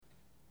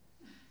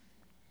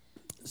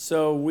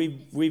So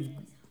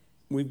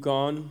we've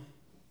gone.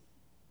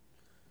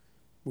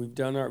 We've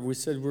done our. We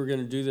said we were going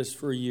to do this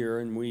for a year,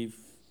 and we're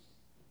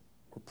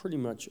pretty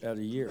much at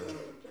a year.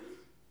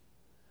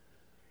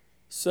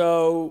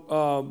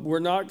 So we're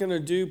not going to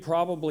do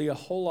probably a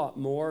whole lot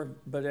more,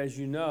 but as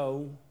you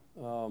know,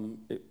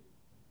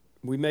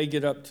 we may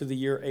get up to the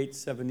year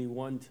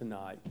 871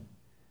 tonight.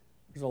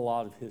 There's a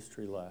lot of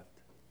history left.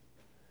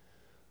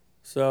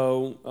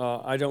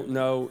 So I don't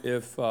know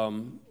if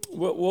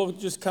we'll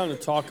just kind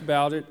of talk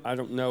about it. I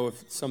don't know if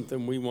it's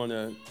something we want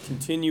to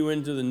continue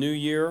into the new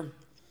year,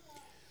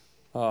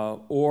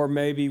 or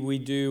maybe we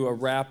do a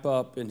wrap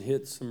up and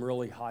hit some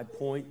really high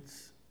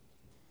points.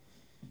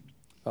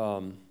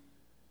 But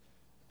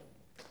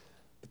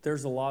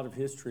there's a lot of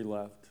history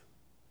left.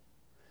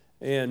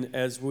 And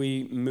as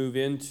we move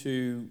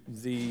into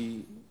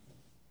the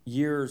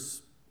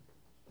years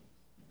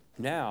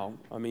now,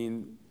 I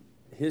mean,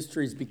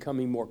 history is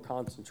becoming more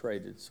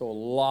concentrated, so a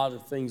lot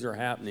of things are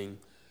happening.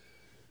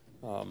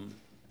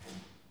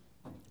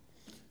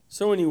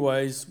 So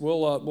anyways,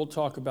 we'll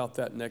talk about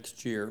that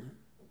next year.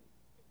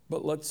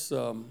 But let's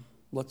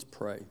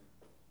pray.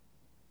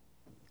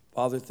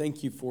 Father,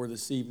 thank you for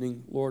this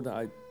evening. Lord,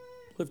 I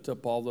lift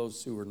up all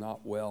those who are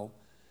not well.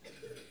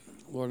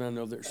 Lord, I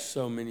know there's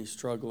so many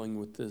struggling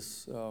with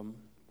this,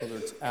 whether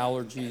it's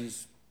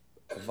allergies,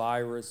 a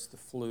virus, the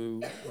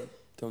flu, I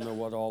don't know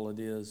what all it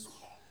is.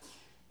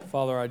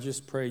 Father, I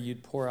just pray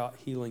you'd pour out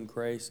healing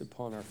grace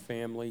upon our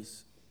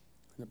families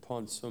and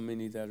upon so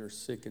many that are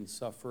sick and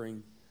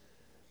suffering.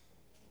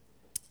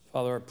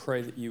 Father, I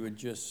pray that you would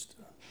just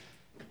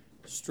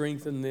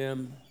strengthen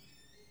them,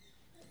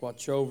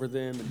 watch over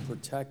them and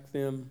protect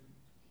them,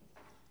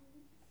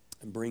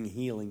 and bring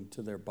healing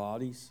to their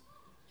bodies.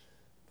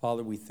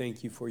 Father, we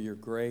thank you for your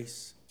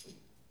grace.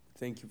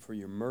 Thank you for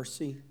your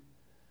mercy.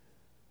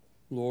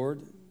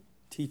 Lord,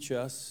 teach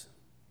us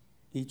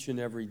each and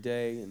every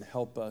day and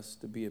help us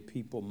to be a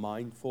people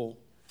mindful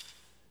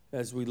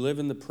as we live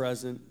in the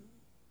present.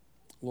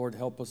 Lord,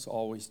 help us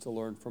always to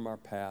learn from our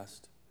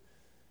past.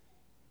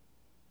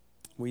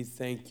 We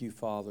thank you,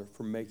 Father,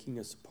 for making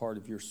us a part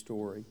of your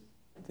story.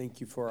 Thank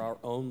you for our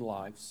own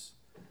lives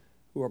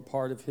who are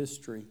part of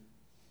history.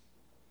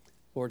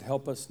 Lord,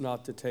 help us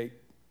not to take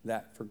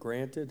that for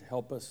granted.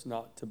 Help us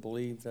not to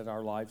believe that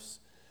our lives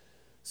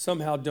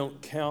somehow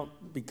don't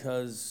count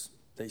because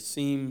they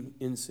seem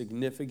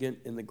insignificant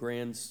in the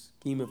grand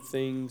scheme of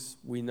things.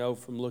 We know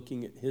from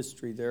looking at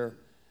history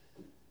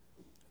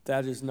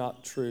that is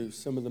not true.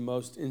 Some of the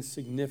most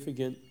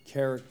insignificant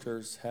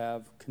characters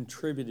have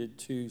contributed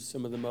to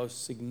some of the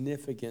most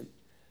significant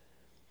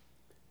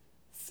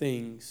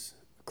things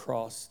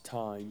across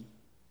time.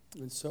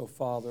 And so,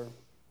 Father,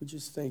 we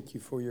just thank you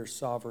for your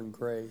sovereign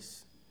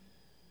grace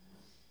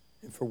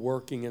and for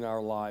working in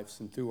our lives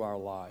and through our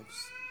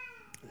lives.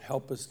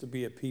 Help us to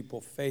be a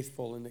people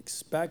faithful and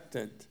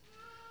expectant,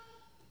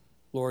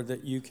 Lord,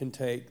 that you can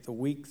take the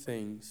weak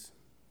things,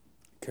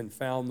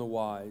 confound the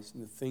wise,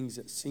 and the things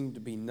that seem to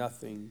be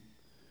nothing,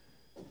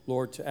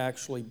 Lord, to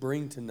actually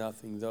bring to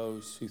nothing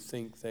those who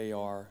think they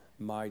are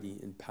mighty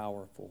and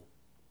powerful.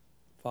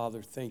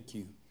 Father, thank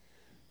you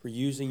for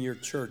using your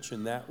church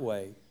in that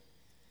way.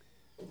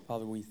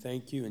 Father, we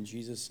thank you in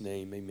Jesus'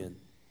 name, amen.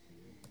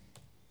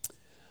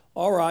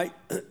 All right.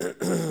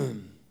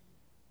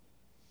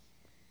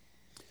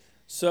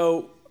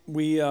 So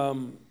we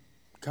kind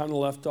of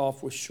left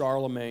off with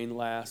Charlemagne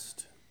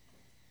last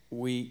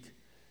week.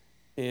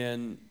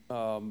 And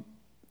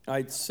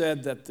I'd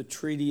said that the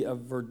Treaty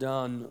of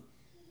Verdun,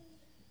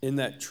 in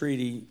that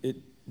treaty, it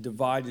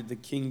divided the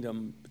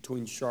kingdom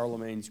between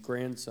Charlemagne's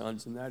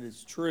grandsons, and that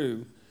is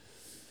true.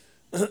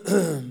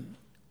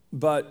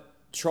 But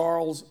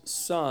Charles'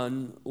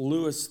 son,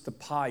 Louis the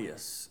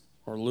Pious,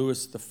 or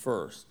Louis the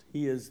First,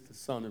 he is the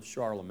son of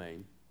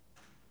Charlemagne.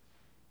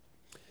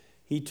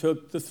 He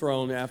took the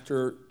throne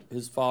after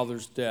his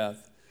father's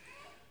death.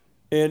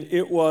 And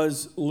it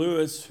was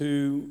Louis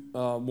who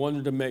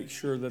wanted to make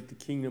sure that the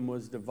kingdom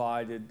was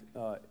divided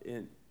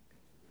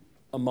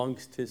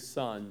amongst his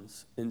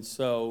sons. And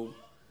so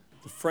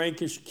the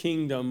Frankish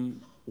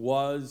kingdom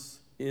was,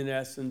 in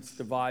essence,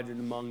 divided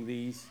among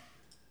these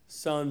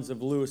sons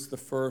of Louis the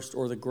First,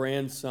 or the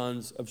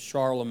grandsons of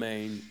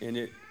Charlemagne. And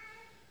it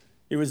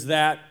was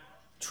that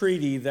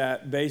treaty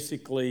that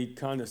basically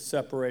kind of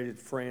separated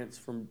France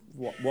from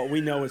what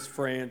we know as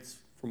France,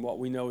 from what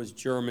we know as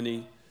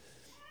Germany.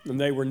 And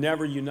they were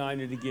never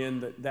united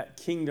again. That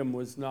kingdom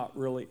was not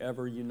really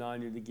ever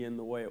united again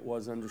the way it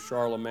was under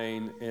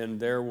Charlemagne. And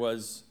there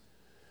was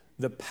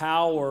the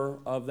power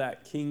of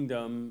that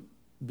kingdom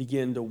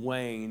began to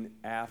wane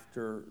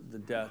after the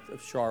death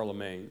of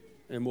Charlemagne.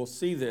 And we'll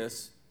see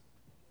this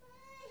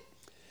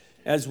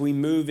as we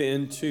move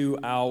into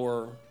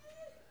our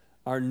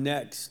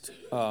next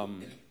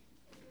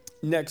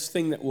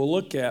thing that we'll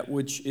look at,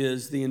 which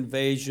is the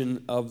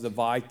invasion of the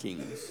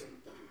Vikings.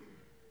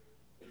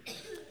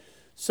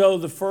 So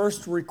the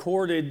first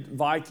recorded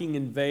Viking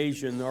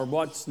invasion, or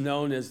what's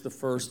known as the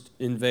first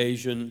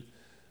invasion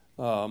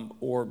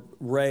or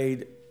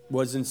raid,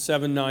 was in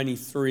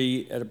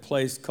 793 at a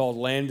place called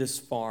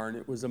Lindisfarne.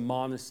 It was a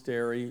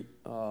monastery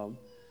on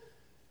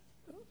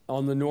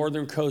the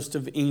northern coast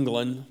of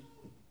England.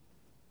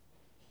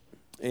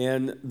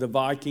 And the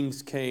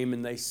Vikings came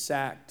and they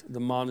sacked the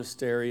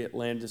monastery at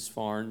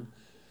Lindisfarne.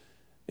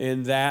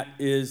 And that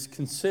is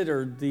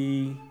considered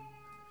the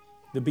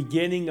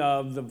beginning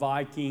of the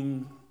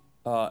Viking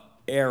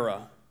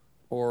era,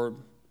 or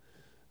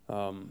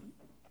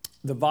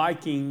the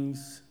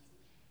Vikings.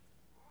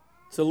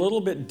 It's a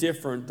little bit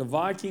different. The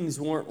Vikings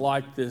weren't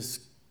like this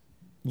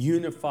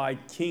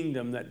unified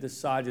kingdom that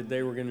decided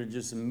they were going to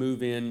just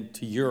move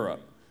into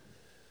Europe.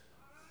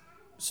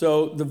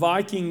 So the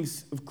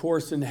Vikings, of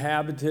course,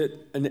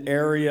 inhabited an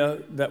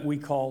area that we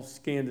call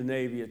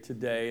Scandinavia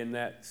today, and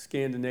that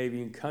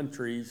Scandinavian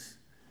countries,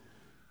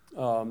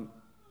 the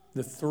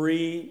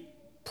three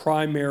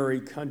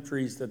primary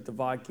countries that the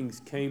Vikings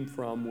came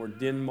from were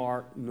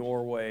Denmark,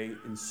 Norway,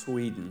 and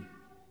Sweden.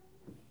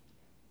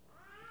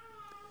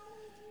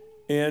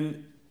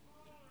 And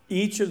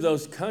each of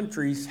those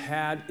countries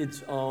had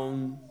its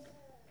own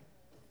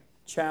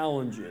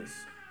challenges.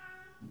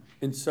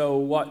 And so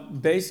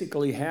what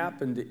basically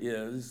happened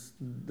is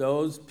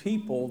those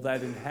people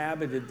that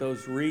inhabited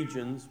those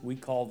regions, we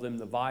call them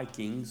the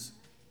Vikings,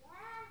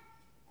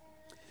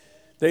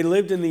 they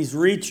lived in these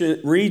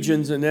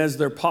regions, and as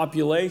their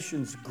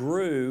populations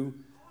grew,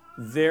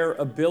 their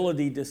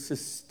ability to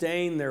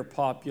sustain their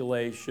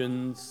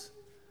populations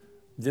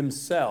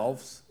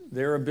themselves,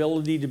 their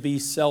ability to be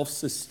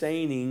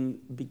self-sustaining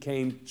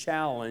became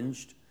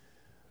challenged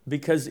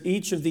because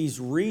each of these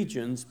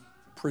regions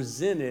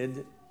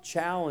presented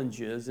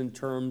challenges in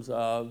terms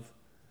of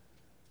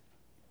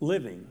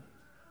living,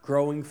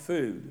 growing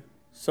food.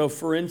 So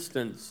for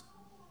instance,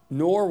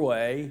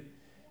 Norway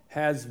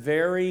has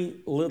very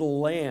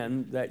little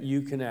land that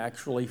you can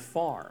actually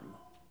farm.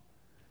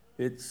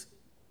 It's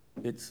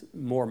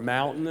more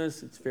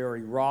mountainous, it's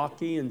very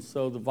rocky, and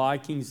so the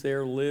Vikings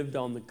there lived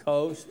on the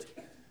coast.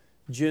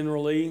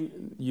 Generally,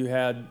 you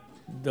had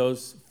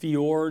those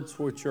fjords,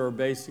 which are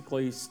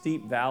basically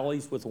steep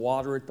valleys with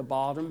water at the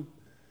bottom.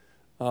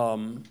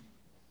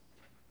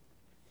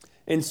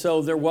 And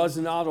so there was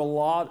not a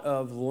lot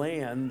of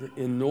land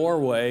in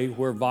Norway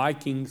where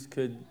Vikings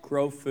could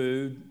grow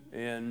food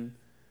and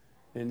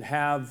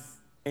have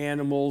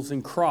animals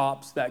and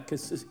crops that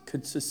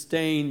could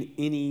sustain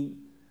any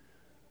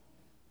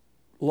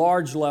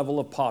large level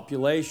of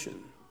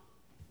population.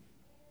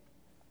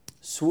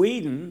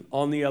 Sweden,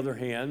 on the other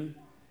hand,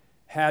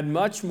 had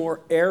much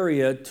more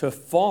area to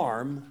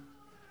farm,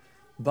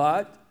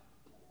 but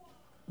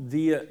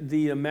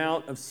the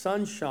amount of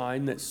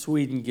sunshine that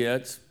Sweden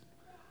gets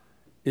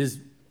is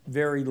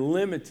very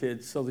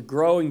limited, so the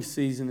growing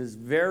season is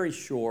very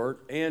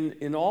short. And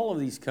in all of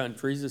these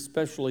countries,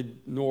 especially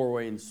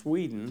Norway and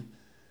Sweden,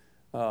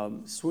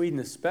 Sweden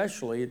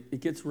especially,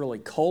 it gets really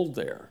cold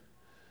there.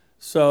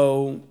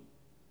 So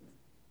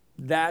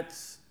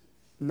that's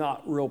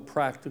not real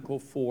practical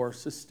for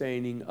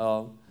sustaining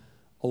a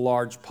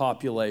large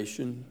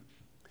population.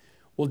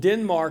 Well,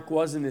 Denmark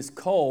wasn't as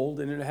cold,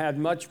 and it had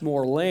much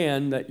more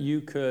land that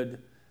you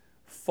could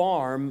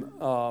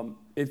farm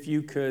if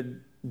you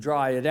could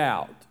dry it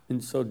out.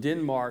 And so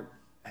Denmark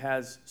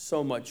has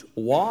so much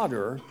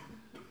water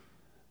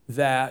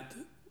that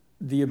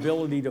the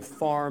ability to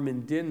farm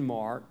in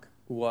Denmark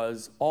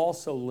was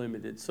also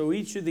limited. So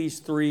each of these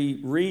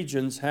three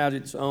regions had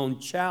its own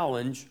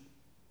challenge.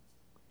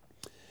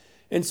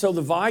 And so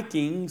the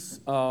Vikings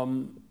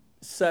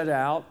set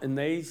out, and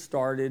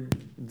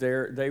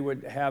they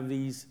would have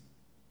these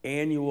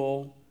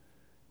annual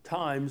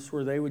times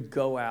where they would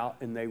go out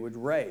and they would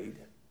raid,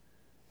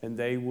 and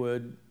they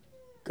would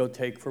go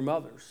take from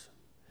others.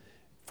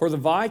 For the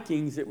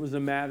Vikings, it was a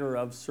matter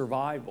of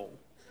survival.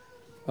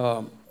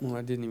 I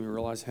didn't even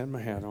realize I had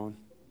my hat on.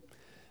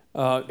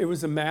 It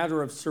was a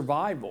matter of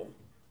survival.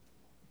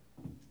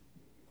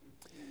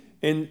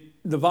 And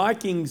the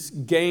Vikings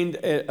gained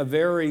a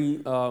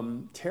very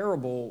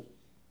terrible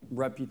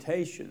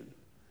reputation.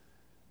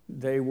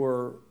 They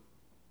were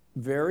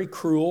very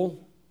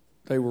cruel.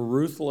 They were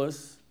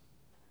ruthless.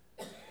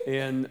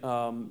 And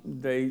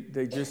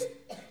they just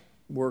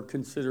were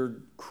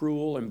considered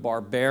cruel and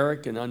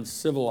barbaric and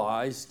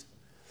uncivilized.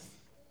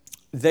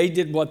 They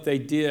did what they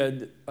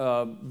did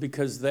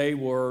because they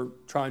were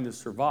trying to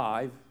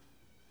survive.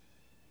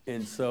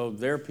 And so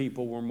their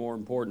people were more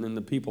important than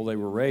the people they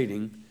were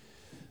raiding.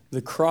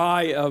 The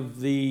cry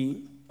of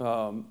the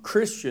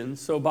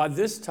Christians, so by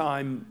this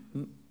time,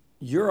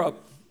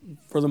 Europe,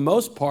 for the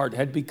most part,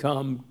 had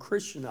become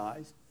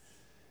Christianized.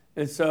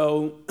 And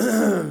so,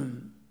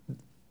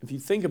 if you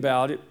think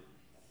about it,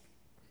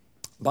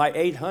 by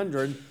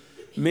 800,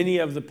 many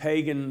of the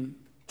pagan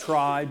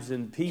tribes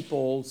and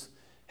peoples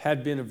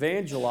had been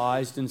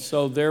evangelized, and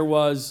so there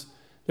was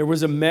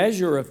a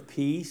measure of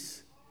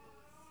peace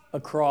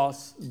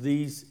across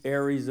these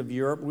areas of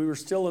Europe. We were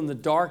still in the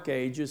Dark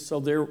Ages, so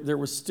there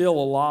was still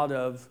a lot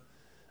of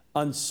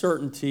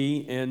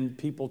uncertainty and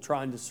people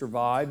trying to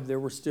survive. There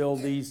were still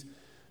these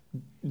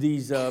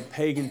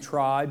pagan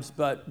tribes,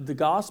 but the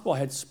gospel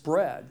had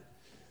spread.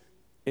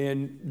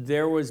 And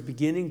there was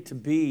beginning to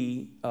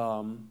be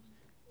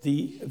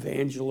the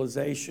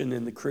evangelization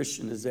and the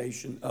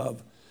Christianization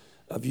of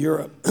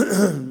Europe.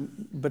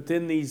 But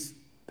then these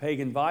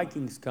pagan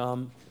Vikings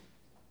come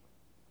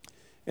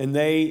and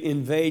they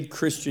invade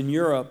Christian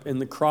Europe,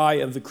 and the cry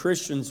of the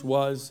Christians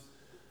was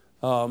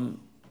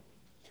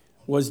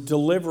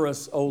deliver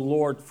us, O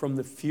Lord, from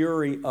the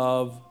fury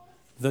of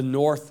the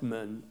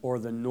Northmen or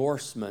the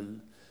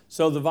Norsemen.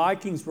 So the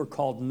Vikings were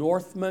called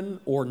Northmen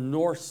or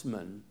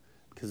Norsemen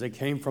because they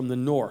came from the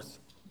north.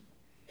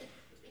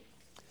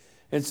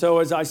 And so,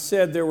 as I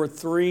said, there were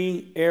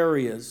three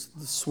areas: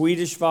 the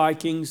Swedish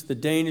Vikings, the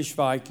Danish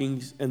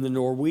Vikings, and the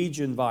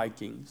Norwegian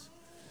Vikings.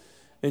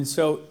 And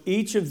so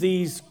each of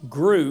these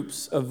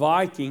groups of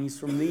Vikings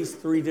from these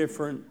three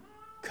different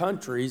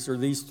countries or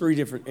these three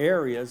different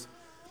areas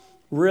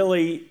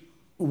really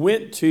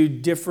went to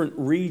different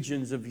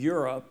regions of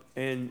Europe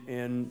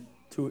and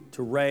to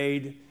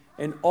raid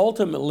and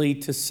ultimately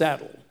to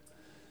settle.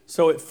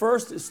 So at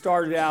first it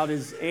started out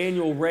as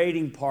annual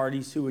raiding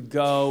parties who would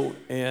go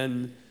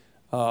and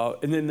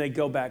then they'd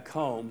go back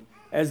home.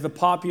 As the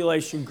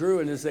population grew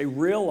and as they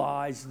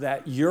realized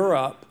that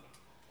Europe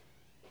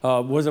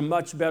was a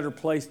much better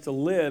place to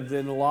live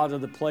than a lot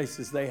of the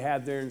places they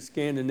had there in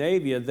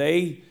Scandinavia,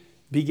 they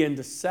began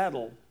to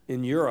settle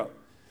in Europe.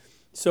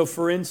 So,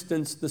 for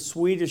instance, the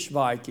Swedish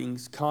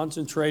Vikings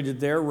concentrated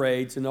their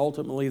raids and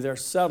ultimately their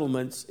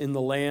settlements in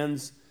the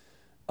lands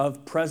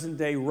of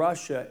present-day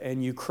Russia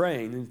and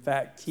Ukraine. In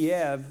fact,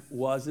 Kiev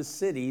was a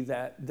city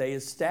that they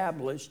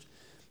established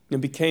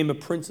and became a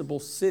principal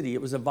city.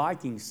 It was a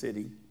Viking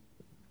city.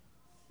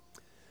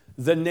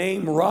 The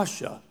name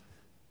Russia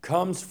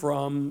comes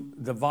from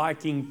the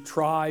Viking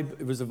tribe.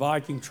 It was a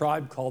Viking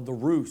tribe called the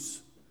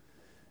Rus.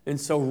 And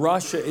so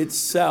Russia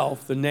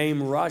itself, the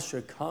name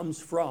Russia, comes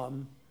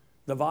from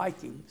the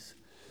Vikings.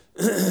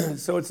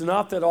 So it's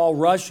not that all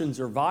Russians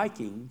are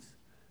Vikings.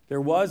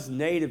 There was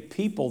native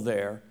people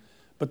there,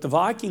 but the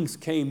Vikings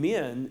came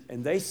in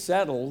and they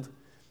settled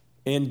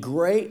and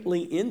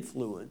greatly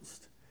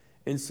influenced.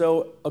 And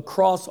so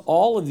across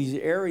all of these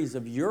areas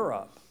of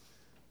Europe,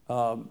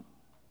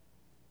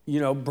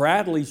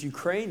 Bradley's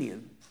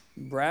Ukrainian.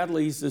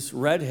 Bradley's this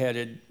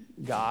redheaded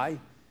guy.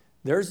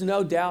 There's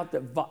no doubt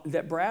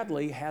that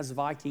Bradley has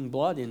Viking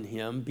blood in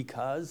him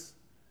because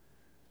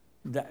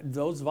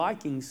those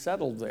Vikings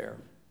settled there.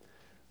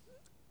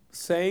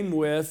 Same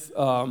with,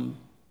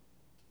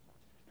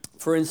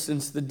 for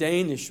instance, the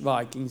Danish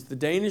Vikings. The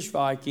Danish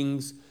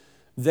Vikings,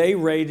 they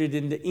raided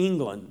into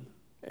England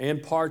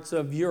and parts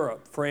of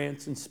Europe,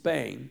 France and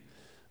Spain.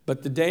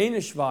 But the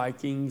Danish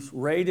Vikings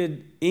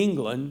raided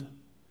England,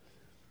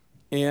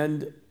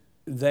 and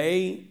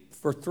they,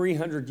 for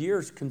 300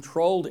 years,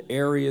 controlled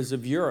areas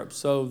of Europe.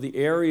 So the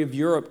area of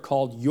Europe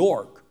called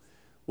York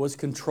was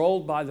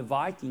controlled by the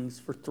Vikings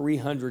for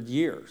 300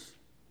 years.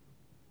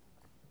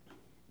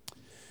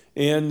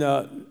 And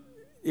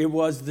it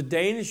was the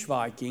Danish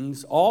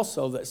Vikings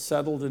also that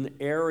settled an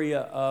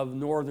area of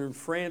northern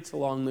France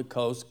along the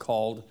coast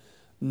called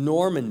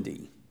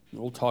Normandy.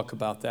 We'll talk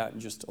about that in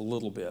just a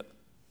little bit.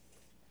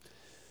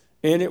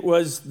 And it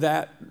was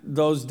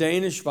those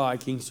Danish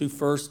Vikings who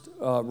first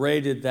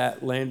raided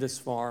that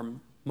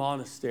Lindisfarne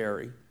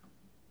monastery.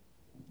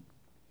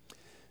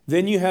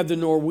 Then you have the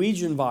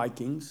Norwegian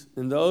Vikings,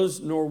 and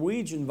those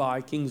Norwegian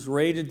Vikings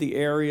raided the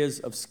areas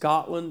of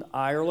Scotland,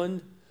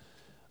 Ireland.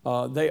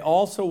 They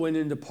also went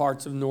into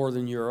parts of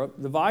northern Europe.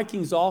 The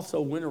Vikings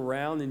also went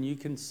around, and you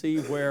can see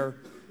where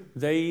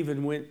they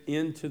even went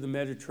into the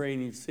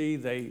Mediterranean Sea.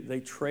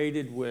 They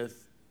traded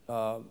with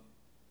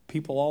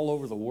people all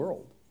over the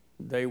world.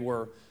 They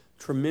were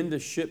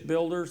tremendous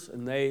shipbuilders,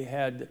 and they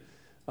had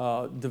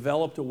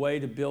developed a way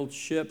to build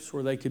ships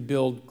where they could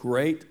build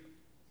great,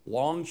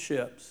 long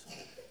ships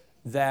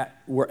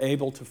that were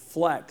able to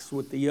flex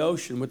with the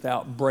ocean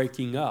without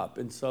breaking up.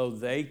 And so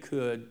they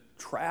could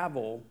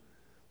travel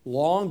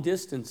long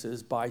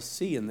distances by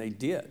sea, and they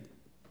did.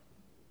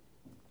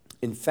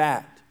 In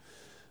fact,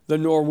 the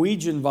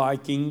Norwegian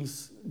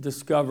Vikings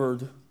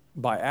discovered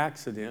by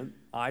accident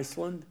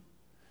Iceland,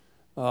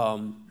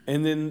 and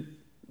then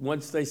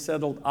once they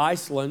settled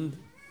Iceland,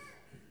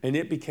 and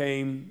it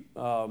became,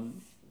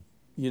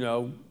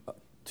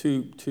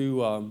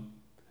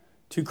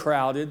 too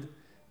crowded,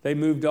 they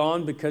moved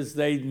on because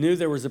they knew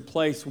there was a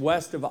place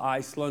west of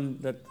Iceland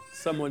that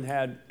someone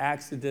had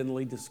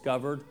accidentally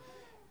discovered,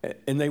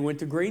 and they went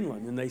to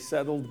Greenland, and they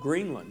settled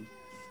Greenland.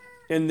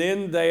 And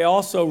then they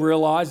also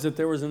realized that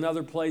there was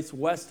another place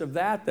west of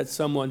that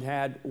someone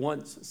had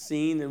once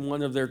seen in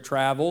one of their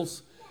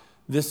travels,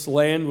 this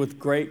land with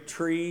great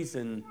trees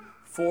and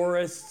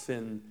forests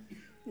and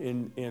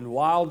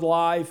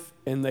wildlife,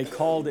 and they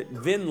called it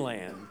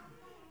Vinland.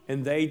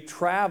 And they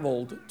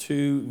traveled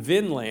to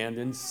Vinland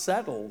and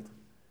settled,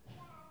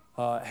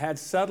 had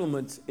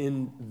settlements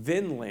in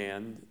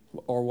Vinland,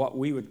 or what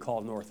we would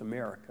call North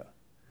America.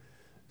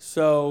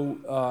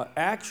 So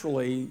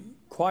actually,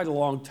 quite a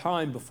long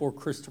time before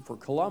Christopher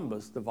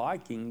Columbus, the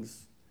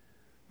Vikings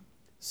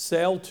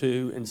sailed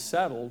to and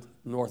settled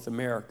North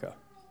America.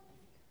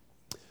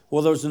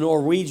 Well, those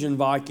Norwegian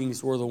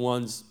Vikings were the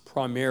ones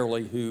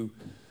primarily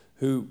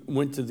who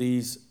went to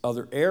these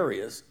other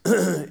areas.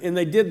 And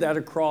they did that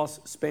across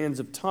spans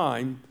of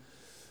time.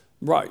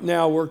 Right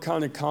now, we're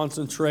kind of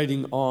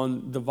concentrating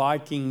on the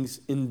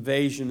Vikings'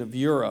 invasion of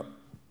Europe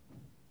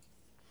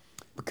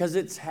because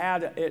it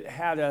had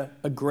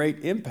a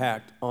great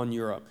impact on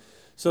Europe.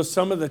 So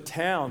some of the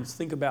towns,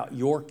 think about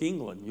York,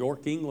 England.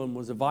 York, England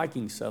was a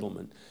Viking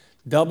settlement.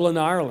 Dublin,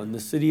 Ireland, the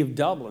city of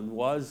Dublin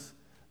was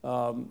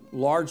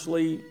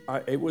largely,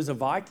 it was a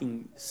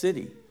Viking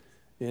city.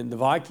 And the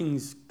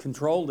Vikings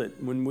controlled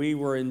it. When we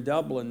were in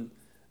Dublin,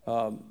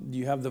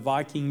 you have the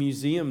Viking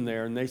Museum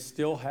there, and they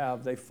still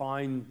have, they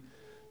find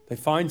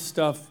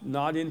stuff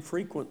not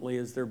infrequently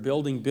as they're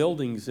building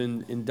buildings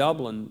in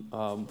Dublin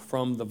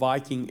from the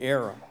Viking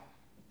era.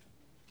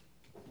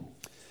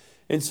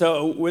 And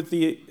so with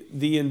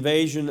the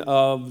invasion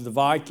of the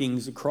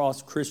Vikings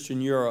across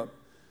Christian Europe,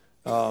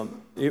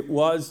 it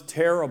was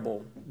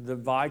terrible. The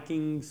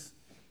Vikings,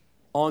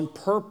 on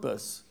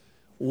purpose,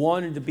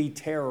 wanted to be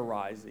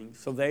terrorizing.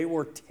 So they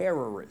were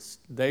terrorists.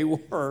 They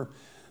were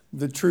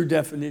the true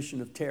definition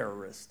of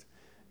terrorist.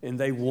 And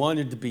they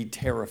wanted to be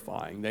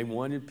terrifying. They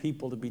wanted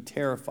people to be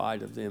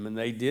terrified of them. And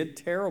they did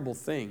terrible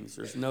things.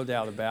 There's no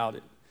doubt about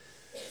it.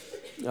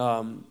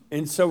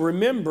 And so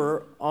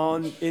remember,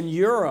 in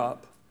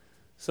Europe,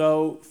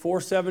 so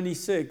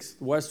 476,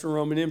 the Western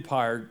Roman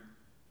Empire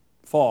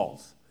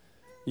falls.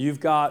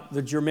 You've got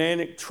the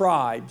Germanic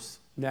tribes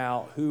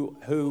now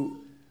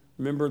who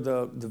remember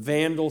the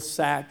Vandals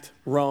sacked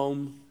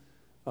Rome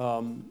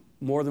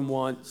more than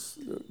once.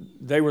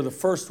 They were the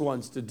first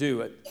ones to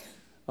do it.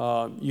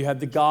 You had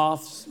the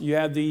Goths. You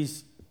had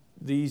these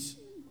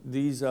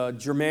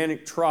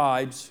Germanic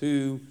tribes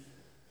who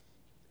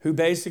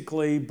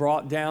basically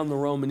brought down the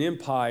Roman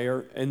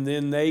Empire, and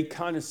then they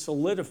kind of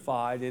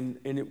solidified, and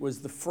it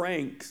was the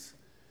Franks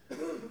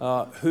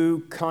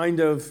who kind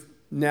of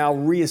now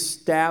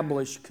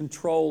reestablished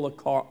control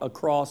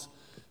across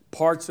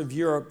parts of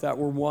Europe that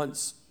were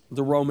once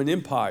the Roman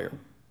Empire.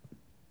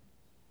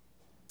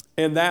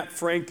 And that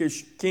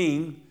Frankish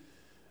king,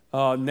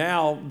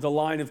 now the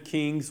line of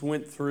kings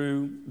went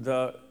through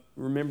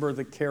remember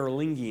the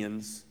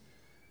Carolingians.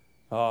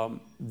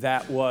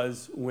 That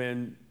was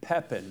when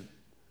Pepin,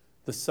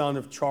 the son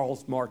of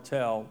Charles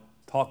Martel,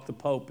 talked the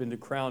Pope into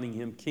crowning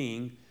him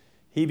king.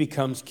 He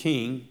becomes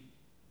king.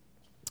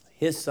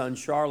 His son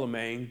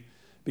Charlemagne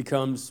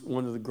becomes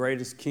one of the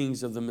greatest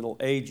kings of the Middle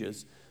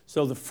Ages.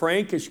 So the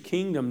Frankish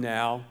kingdom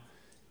now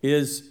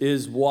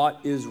is what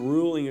is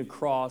ruling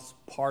across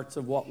parts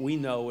of what we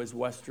know as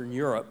Western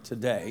Europe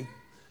today.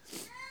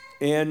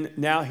 And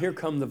now here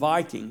come the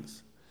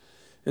Vikings.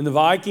 And the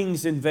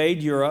Vikings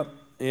invade Europe.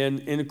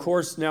 And of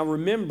course, now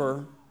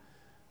remember,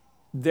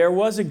 there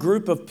was a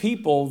group of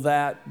people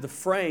that the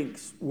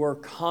Franks were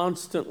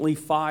constantly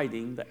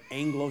fighting, the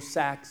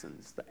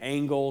Anglo-Saxons, the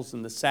Angles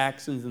and the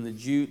Saxons and the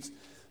Jutes.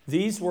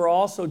 These were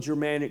also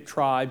Germanic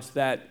tribes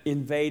that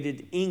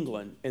invaded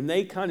England, and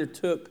they kind of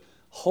took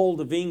hold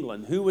of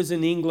England. Who was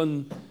in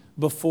England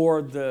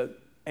before the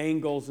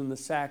Angles and the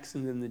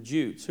Saxons and the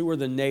Jutes? Who were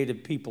the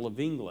native people of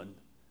England?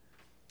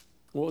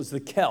 Well, it was the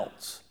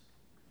Celts.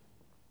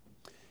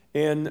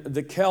 And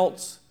the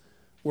Celts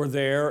were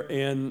there,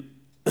 and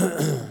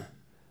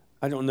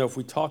I don't know if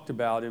we talked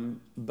about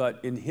him,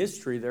 but in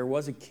history there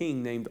was a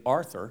king named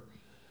Arthur.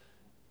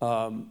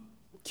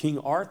 King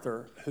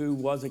Arthur, who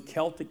was a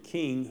Celtic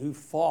king who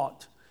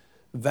fought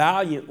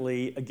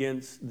valiantly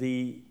against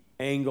the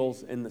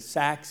Angles and the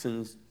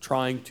Saxons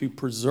trying to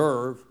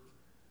preserve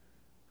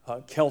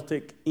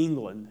Celtic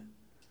England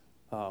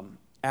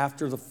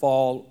after the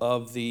fall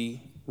of the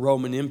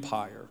Roman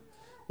Empire.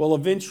 Well,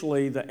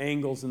 eventually the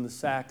Angles and the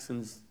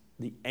Saxons,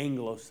 the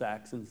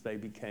Anglo-Saxons they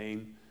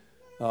became,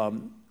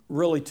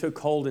 really took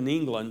hold in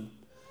England.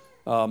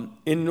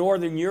 In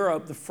Northern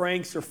Europe, the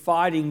Franks are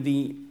fighting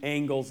the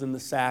Angles and the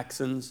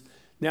Saxons.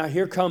 Now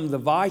here come the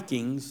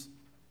Vikings,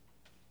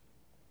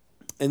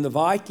 and the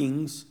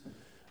Vikings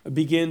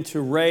begin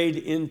to raid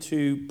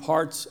into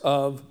parts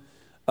of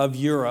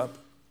Europe.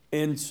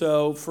 And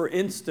so, for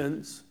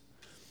instance,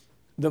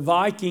 the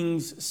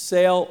Vikings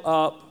sail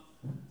up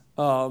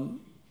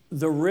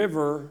the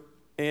river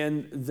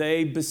and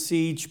they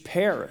besiege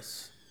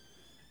Paris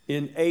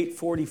in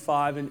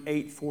 845 and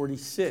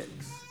 846.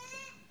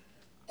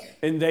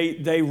 And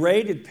they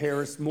raided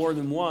Paris more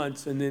than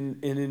once, and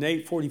in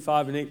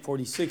 845 and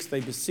 846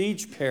 they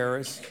besieged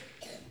Paris.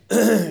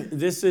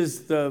 This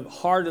is the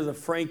heart of the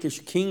Frankish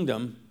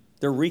kingdom.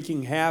 They're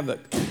wreaking havoc.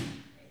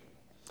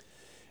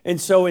 And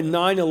so in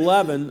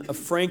 911, a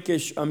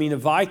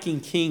Viking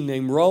king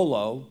named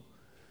Rollo,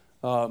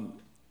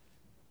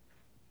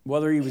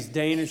 whether he was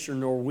Danish or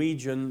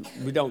Norwegian,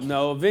 we don't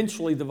know.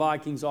 Eventually the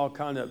Vikings all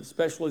kind of,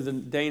 especially the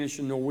Danish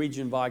and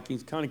Norwegian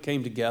Vikings, kind of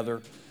came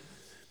together.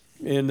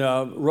 And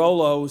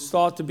Rollo was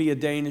thought to be a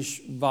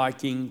Danish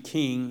Viking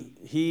king.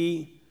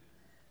 He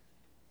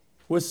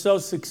was so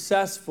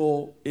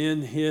successful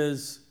in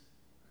his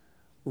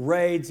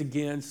raids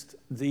against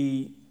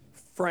the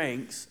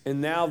Franks, and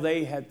now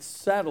they had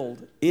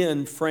settled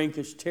in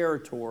Frankish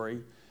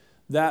territory,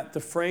 that the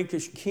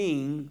Frankish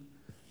king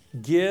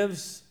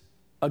gives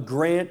a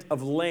grant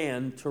of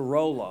land to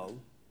Rollo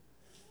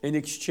in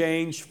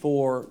exchange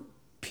for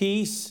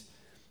peace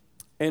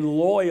and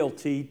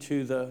loyalty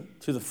to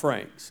the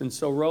Franks. And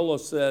so Rollo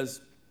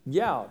says,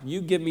 yeah,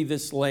 you give me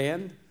this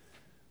land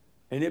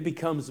and it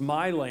becomes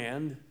my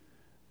land,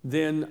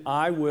 then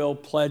I will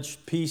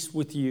pledge peace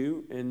with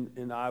you,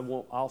 and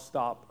I'll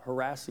stop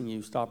harassing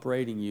you, stop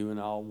raiding you, and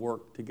I'll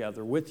work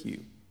together with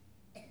you.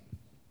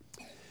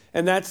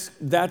 And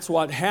that's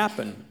what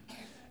happened.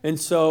 And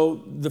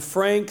so the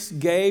Franks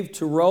gave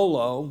to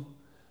Rollo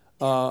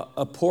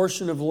a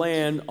portion of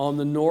land on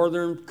the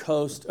northern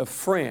coast of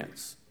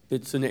France.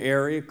 It's an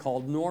area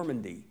called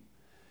Normandy.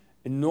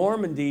 And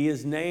Normandy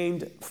is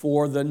named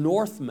for the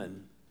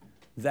Northmen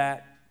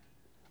that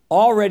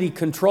already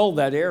controlled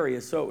that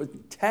area. So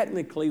it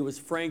technically was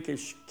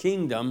Frankish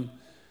kingdom,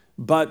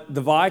 but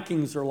the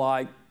Vikings are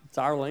like, it's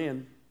our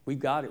land. We've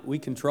got it. We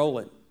control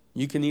it.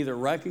 You can either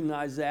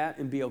recognize that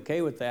and be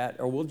okay with that,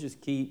 or we'll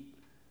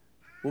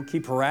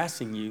keep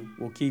harassing you.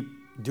 We'll keep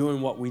doing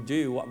what we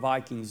do, what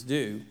Vikings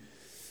do.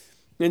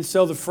 And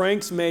so the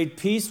Franks made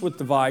peace with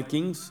the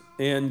Vikings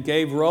and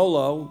gave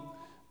Rollo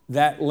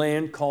that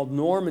land called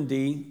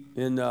Normandy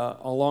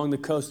along the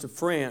coast of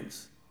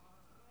France.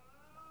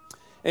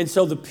 And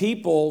so the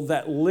people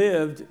that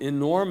lived in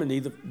Normandy,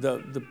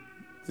 the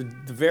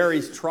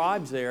various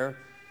tribes there,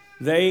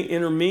 they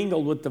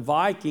intermingled with the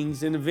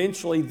Vikings, and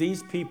eventually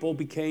these people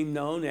became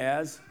known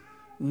as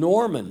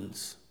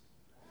Normans.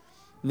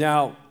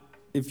 Now,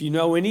 if you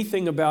know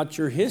anything about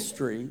your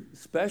history,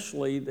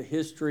 especially the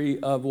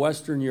history of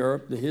Western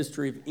Europe, the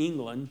history of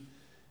England,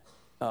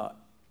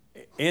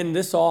 and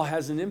this all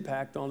has an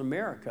impact on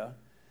America,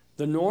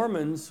 the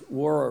Normans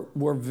were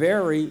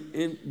very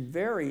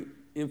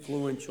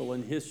influential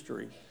in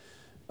history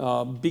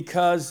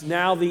because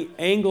now the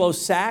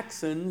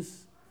Anglo-Saxons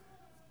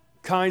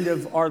kind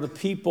of are the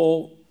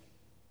people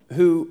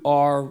who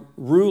are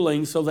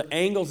ruling. So the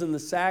Angles and the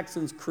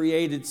Saxons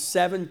created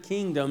 7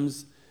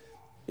 kingdoms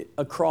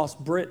across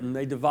Britain.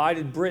 They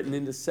divided Britain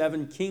into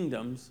 7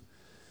 kingdoms.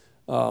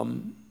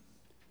 7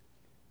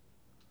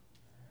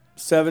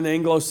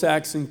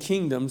 Anglo-Saxon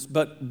kingdoms,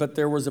 but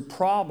there was a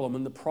problem,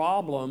 and the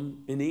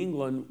problem in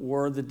England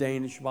were the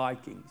Danish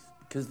Vikings,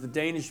 because the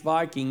Danish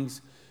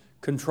Vikings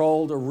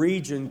controlled a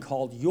region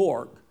called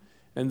York,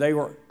 and they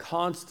were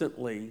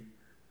constantly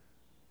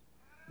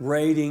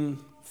raiding,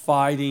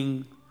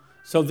 fighting.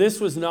 So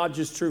this was not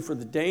just true for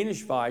the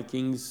Danish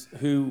Vikings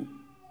who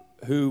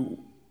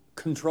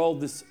controlled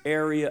this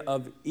area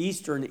of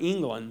eastern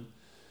England,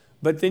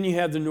 but then you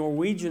have the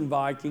Norwegian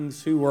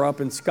Vikings who were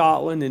up in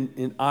Scotland and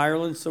in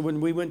Ireland. So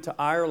when we went to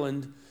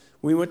Ireland,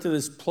 we went to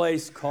this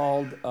place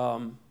called,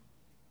 what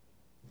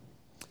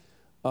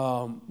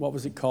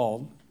was it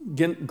called?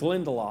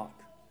 Glendalough.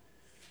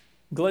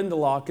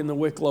 Glendalough in the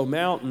Wicklow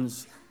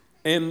Mountains.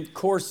 And of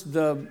course,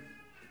 the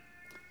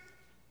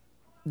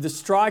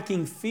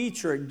striking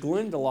feature at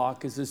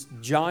Glendalough is this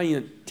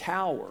giant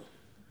tower.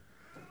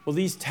 Well,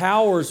 these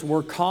towers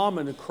were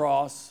common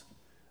across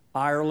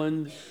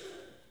Ireland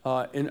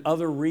and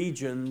other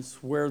regions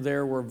where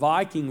there were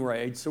Viking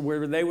raids. So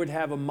where they would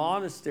have a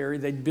monastery,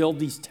 they'd build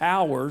these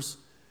towers.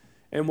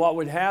 And what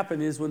would happen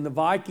is when the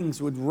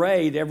Vikings would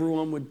raid,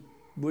 everyone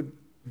would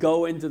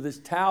go into this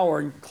tower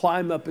and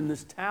climb up in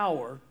this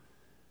tower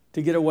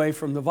to get away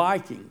from the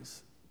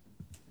Vikings.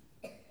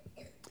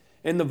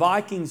 And the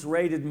Vikings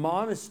raided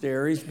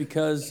monasteries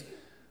because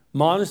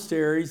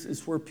monasteries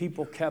is where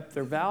people kept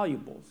their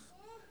valuables.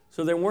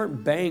 So there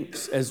weren't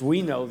banks as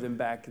we know them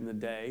back in the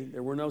day.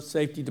 There were no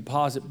safety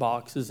deposit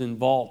boxes and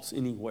vaults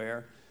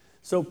anywhere.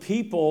 So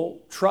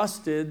people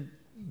trusted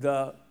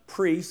the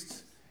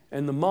priests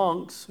and the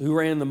monks who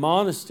ran the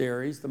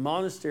monasteries. The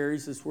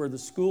monasteries is where the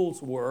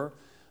schools were.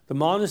 The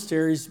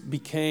monasteries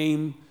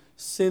became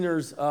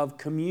centers of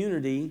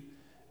community,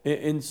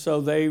 and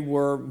so they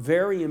were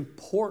very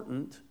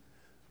important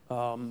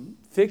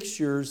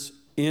fixtures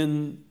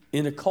in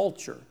a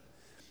culture.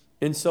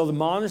 And so the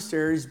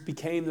monasteries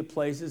became the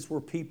places where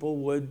people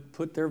would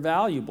put their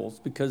valuables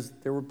because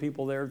there were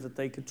people there that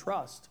they could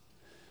trust.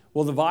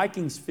 Well, the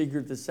Vikings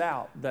figured this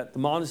out, that the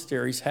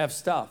monasteries have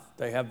stuff.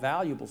 They have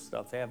valuable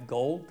stuff. They have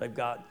gold. They've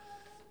got,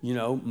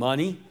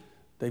 money.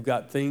 They've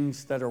got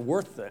things that are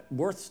worth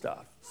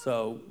stuff.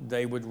 So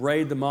they would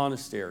raid the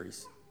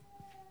monasteries.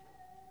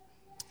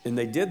 And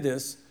they did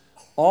this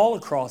all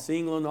across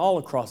England, all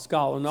across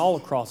Scotland, all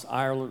across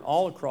Ireland,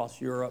 all across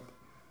Europe.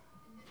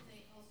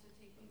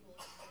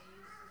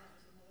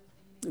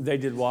 They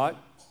did what?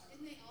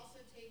 Didn't they also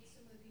take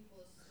some of the people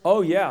as slaves? Oh,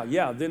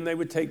 yeah. Then they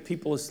would take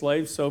people as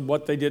slaves. So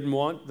what they didn't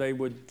want, they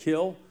would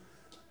kill.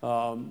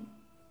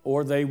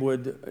 Or they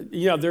would,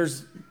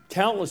 there's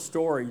countless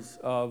stories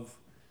of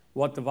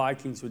what the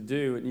Vikings would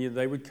do. And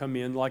they would come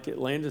in, like at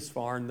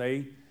Lindisfarne,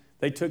 they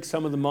took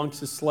some of the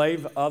monks as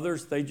slaves.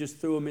 Others, they just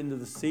threw them into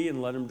the sea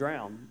and let them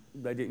drown.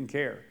 They didn't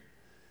care.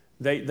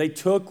 They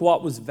took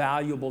what was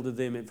valuable to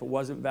them. If it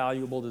wasn't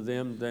valuable to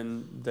them,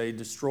 then they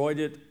destroyed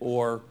it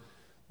or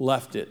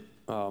left it.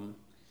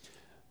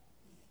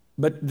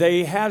 But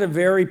they had a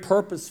very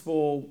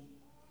purposeful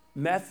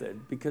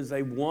method because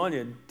they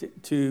wanted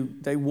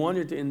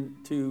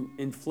to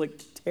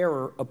inflict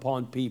terror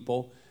upon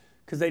people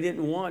because they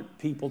didn't want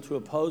people to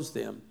oppose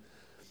them.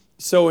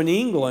 So in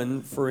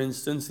England, for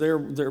instance,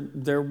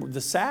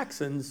 the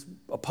Saxons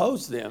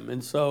opposed them,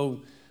 and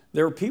so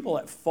there were people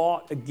that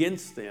fought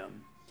against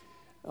them.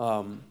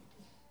 All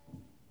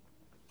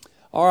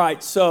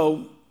right,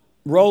 so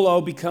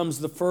Rollo becomes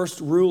the first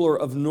ruler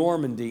of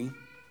Normandy.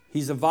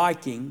 He's a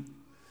Viking,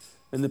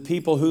 and the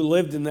people who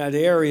lived in that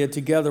area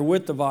together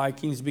with the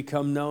Vikings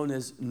become known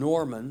as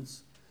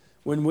Normans.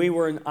 When we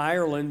were in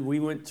Ireland, we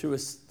went to a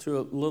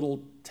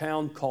little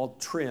town called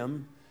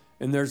Trim,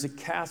 and there's a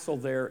castle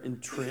there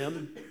in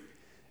Trim.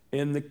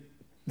 And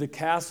the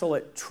castle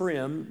at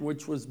Trim,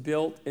 which was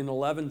built in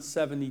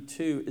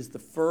 1172, is the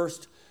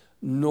first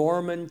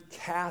Norman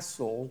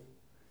castle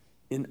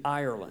in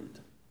Ireland.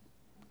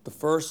 The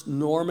first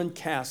Norman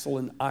castle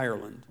in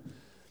Ireland,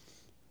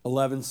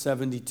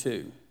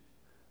 1172.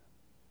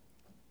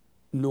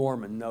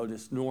 Norman,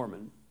 notice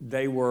Norman.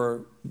 They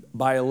were,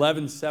 by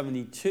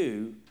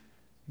 1172,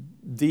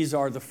 these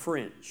are the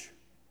French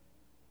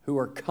who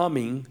are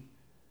coming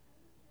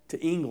to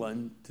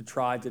England to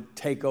try to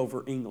take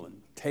over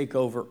England, take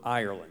over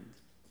Ireland.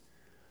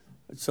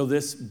 So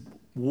this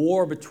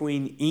war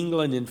between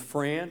England and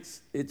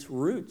France, its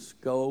roots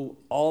go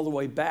all the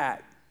way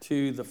back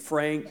to the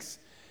Franks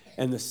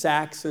and the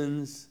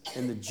Saxons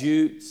and the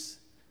Jutes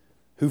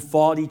who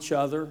fought each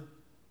other.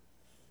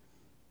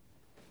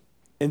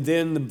 And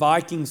then the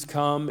Vikings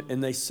come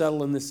and they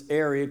settle in this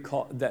area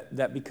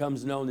that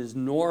becomes known as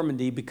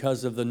Normandy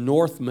because of the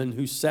Northmen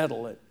who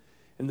settle it.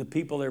 And the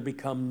people there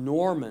become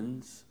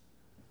Normans.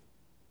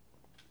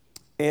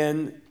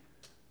 And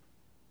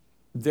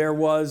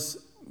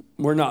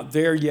we're not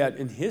there yet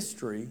in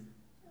history,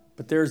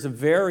 but there's a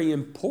very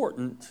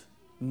important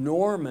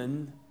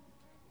Norman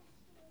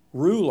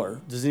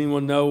ruler. Does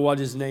anyone know what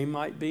his name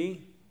might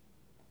be?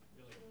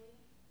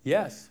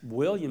 Yes,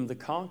 William the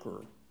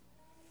Conqueror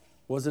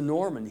was a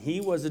Norman.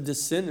 He was a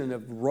descendant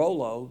of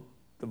Rollo,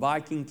 the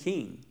Viking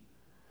king.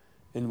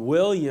 And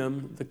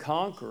William the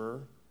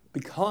Conqueror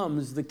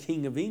becomes the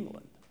King of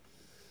England.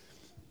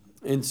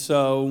 And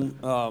so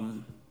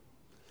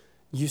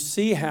you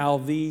see how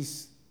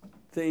these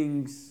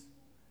things,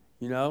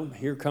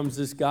 here comes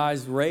this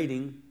guy's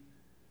raiding,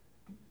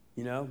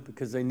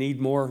 because they need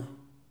more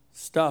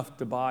stuff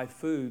to buy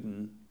food,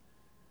 and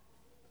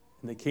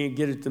they can't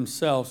get it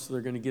themselves, so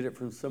they're going to get it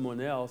from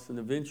someone else. And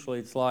eventually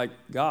it's like,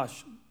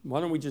 gosh, why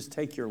don't we just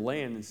take your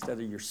land instead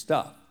of your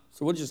stuff?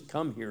 So we'll just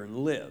come here and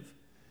live.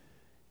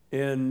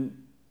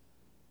 And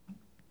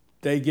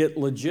they get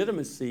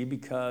legitimacy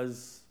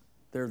because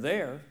they're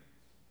there.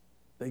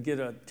 They get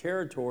a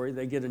territory,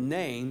 they get a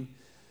name,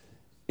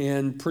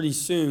 and pretty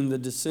soon the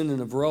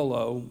descendant of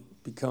Rollo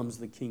becomes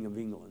the King of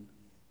England.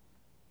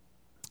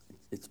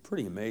 It's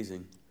pretty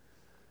amazing.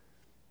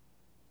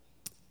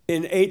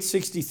 In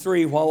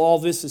 863, while all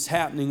this is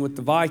happening with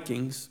the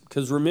Vikings,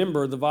 because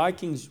remember, the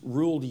Vikings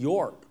ruled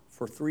York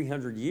for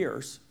 300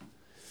 years.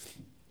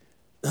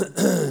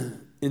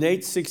 In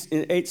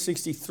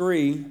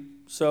 863,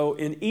 so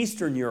in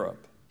Eastern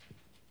Europe,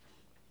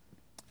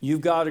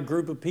 you've got a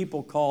group of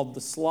people called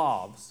the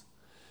Slavs.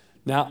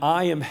 Now,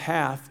 I am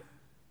half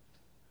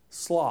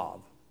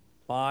Slav.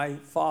 My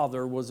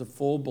father was a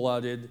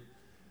full-blooded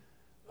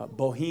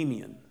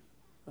Bohemian.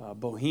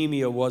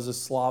 Bohemia was a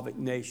Slavic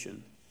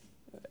nation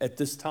at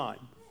this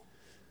time.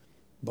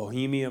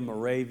 Bohemia,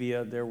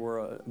 Moravia, there were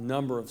a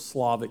number of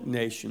Slavic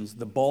nations.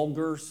 The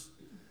Bulgars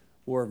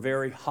were a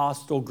very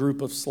hostile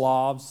group of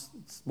Slavs.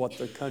 It's what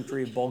the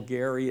country of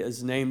Bulgaria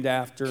is named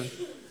after.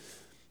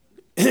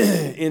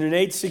 And in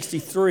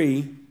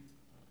 863,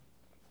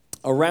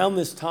 around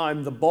this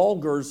time, the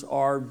Bulgars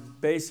are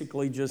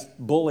basically just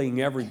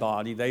bullying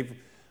everybody. They've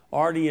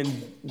already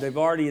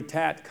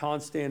attacked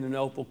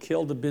Constantinople,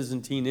 killed the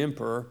Byzantine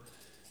emperor,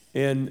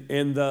 and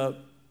the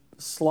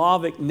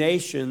Slavic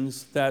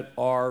nations that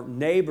are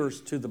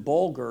neighbors to the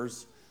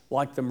Bulgars,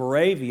 like the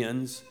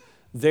Moravians,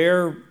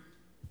 they're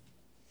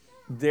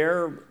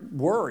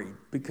worried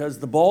because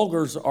the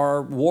Bulgars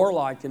are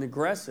warlike and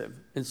aggressive.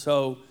 And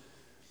so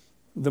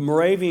the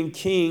Moravian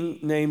king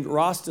named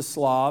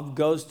Rostislav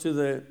goes to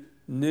the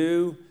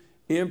new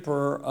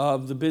emperor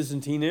of the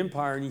Byzantine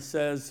Empire and he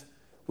says,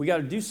 we got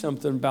to do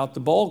something about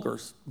the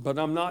Bulgars, but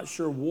I'm not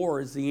sure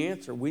war is the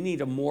answer. We need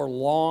a more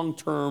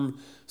long-term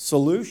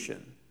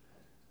solution.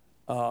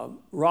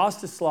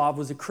 Rostislav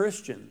was a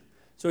Christian.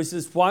 So he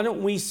says, why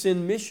don't we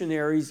send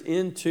missionaries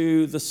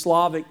into the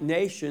Slavic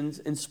nations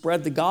and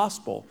spread the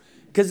gospel?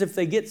 Because if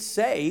they get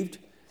saved,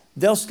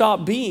 they'll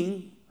stop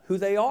being who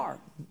they are.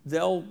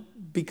 They'll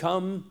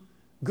become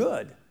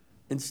good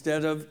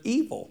instead of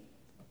evil.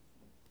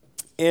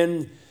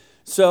 And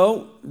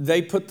so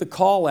they put the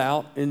call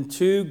out, and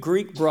two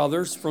Greek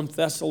brothers from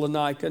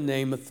Thessalonica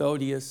named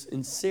Methodius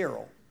and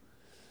Cyril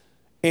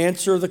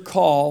answer the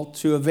call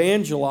to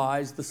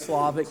evangelize the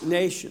Slavic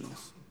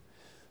nations.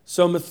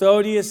 So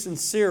Methodius and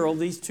Cyril,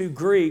 these two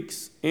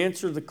Greeks,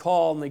 answer the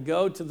call, and they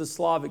go to the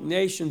Slavic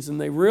nations,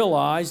 and they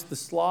realize the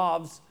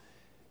Slavs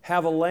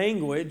have a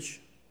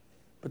language,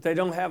 but they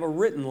don't have a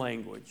written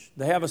language.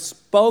 They have a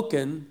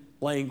spoken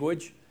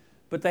language,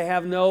 but they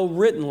have no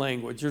written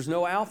language. There's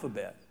no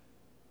alphabet.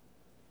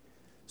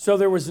 So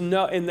there was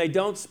no, and they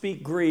don't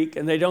speak Greek,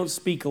 and they don't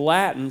speak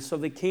Latin, so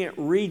they can't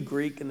read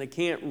Greek, and they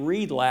can't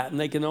read Latin.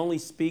 They can only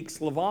speak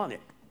Slavonic.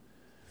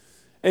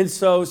 And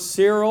so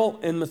Cyril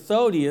and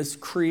Methodius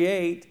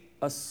create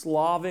a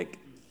Slavic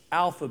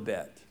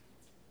alphabet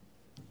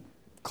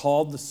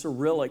called the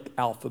Cyrillic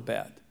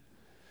alphabet.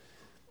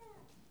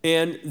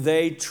 And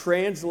they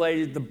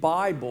translated the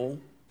Bible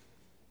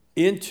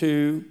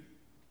into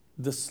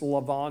the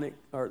Slavonic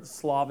or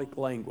Slavic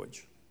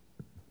language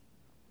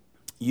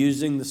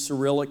using the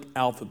Cyrillic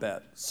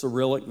alphabet,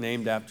 Cyrillic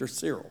named after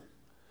Cyril.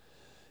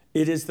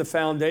 It is the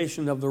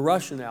foundation of the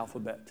Russian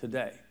alphabet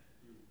today.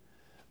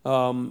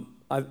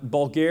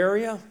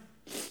 Bulgaria,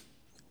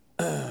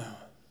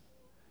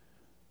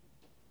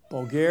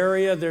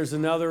 there's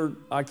another,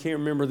 I can't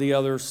remember the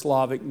other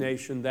Slavic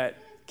nation that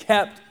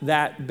kept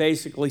that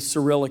basically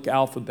Cyrillic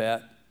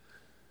alphabet.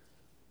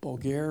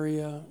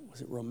 Bulgaria,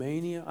 was it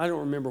Romania? I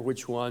don't remember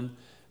which one.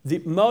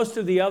 Most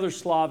of the other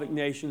Slavic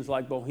nations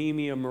like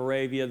Bohemia,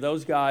 Moravia,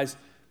 those guys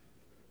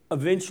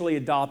eventually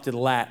adopted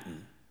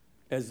Latin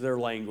as their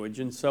language.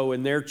 And so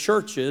in their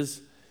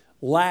churches,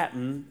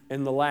 Latin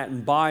and the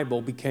Latin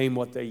Bible became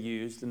what they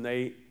used, and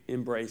they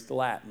embraced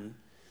Latin.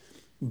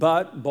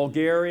 But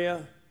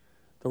Bulgaria,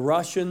 the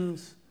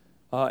Russians,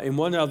 and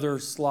one other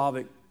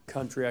Slavic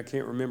country, I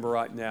can't remember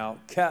right now,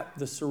 kept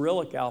the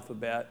Cyrillic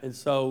alphabet. And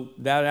so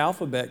that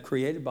alphabet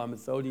created by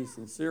Methodius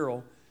and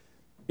Cyril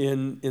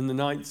in the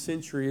 9th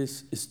century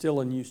is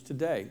still in use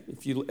today.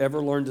 If you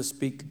ever learn to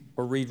speak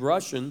or read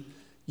Russian,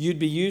 you'd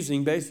be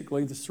using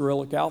basically the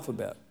Cyrillic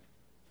alphabet.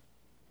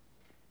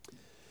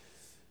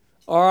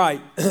 All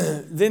right,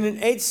 then in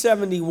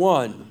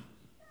 871,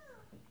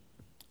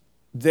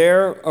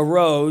 there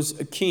arose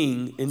a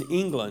king in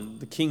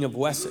England, the King of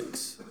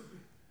Wessex.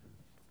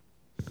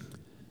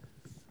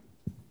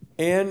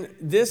 And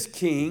this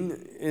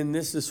king, and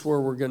this is where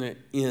we're going to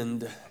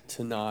end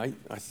tonight,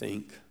 I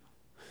think.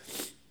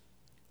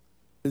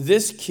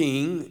 This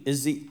king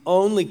is the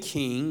only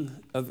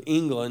king of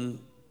England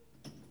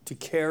to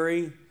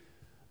carry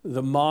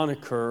the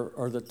moniker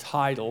or the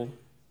title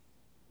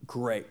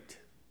Great.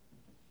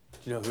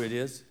 You know who it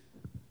is?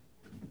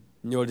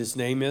 You know what his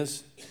name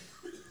is?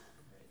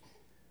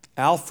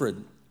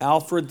 Alfred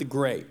the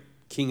Great,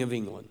 King of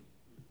England.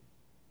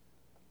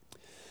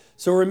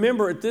 So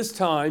remember at this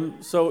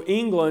time, so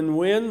England,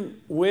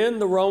 when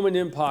the Roman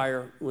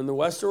Empire, when the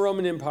Western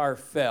Roman Empire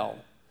fell,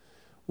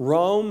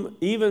 Rome,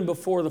 even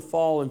before the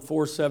fall in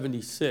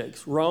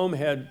 476, Rome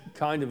had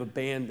kind of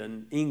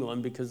abandoned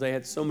England because they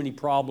had so many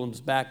problems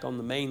back on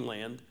the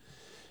mainland.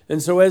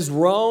 And so as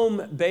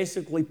Rome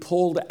basically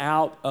pulled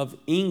out of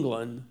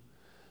England,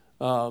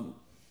 the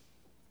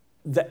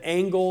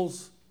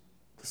Angles,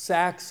 the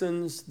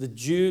Saxons, the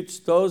Jutes,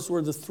 those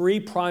were the three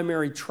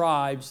primary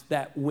tribes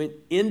that went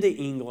into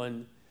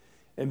England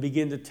and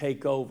began to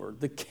take over.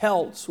 The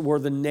Celts were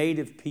the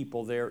native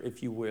people there,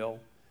 if you will,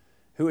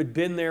 who had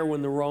been there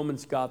when the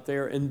Romans got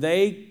there, and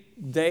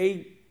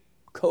they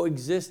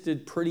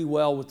coexisted pretty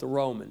well with the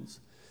Romans.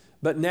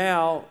 But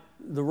now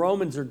the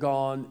Romans are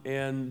gone,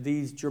 and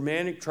these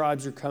Germanic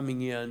tribes are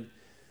coming in,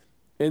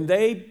 and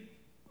they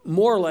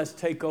more or less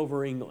take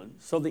over England.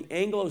 So the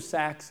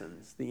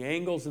Anglo-Saxons, the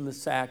Angles and the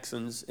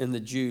Saxons and the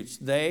Jutes,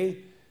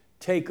 they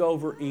take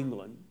over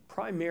England,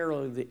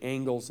 primarily the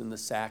Angles and the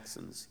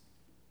Saxons.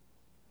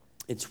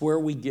 It's where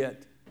we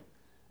get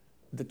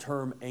the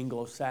term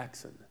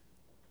Anglo-Saxon.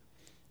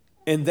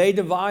 And they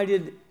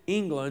divided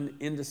England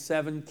into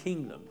 7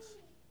 kingdoms.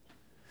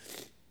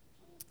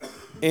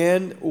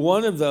 And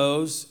one of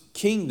those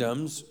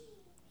kingdoms,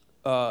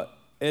 at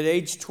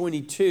age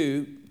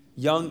 22,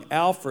 young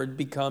Alfred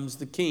becomes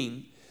the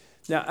king.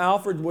 Now,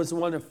 Alfred was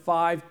one of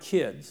 5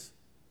 kids.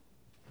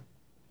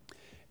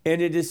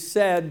 And it is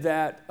said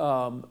that,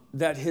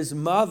 that his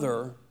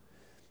mother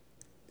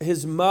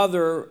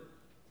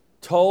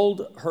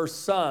told her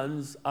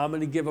sons, I'm going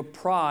to give a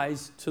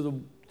prize to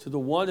the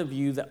one of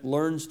you that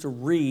learns to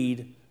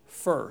read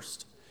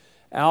first.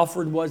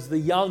 Alfred was the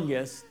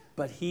youngest,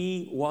 but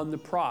he won the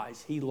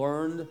prize. He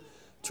learned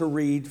to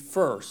read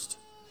first.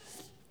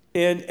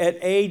 And at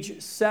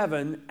age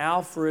 7,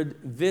 Alfred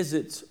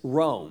visits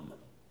Rome.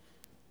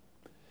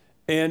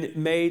 And it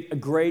made a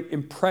great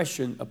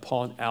impression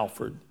upon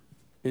Alfred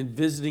in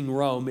visiting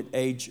Rome at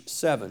age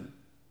 7.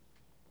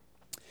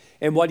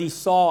 And what he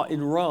saw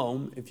in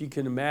Rome, if you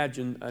can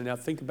imagine, and now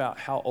think about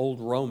how old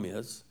Rome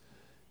is.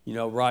 You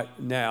know, right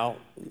now,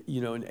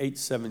 in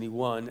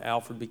 871,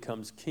 Alfred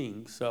becomes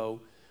king.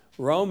 So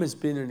Rome has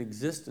been in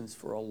existence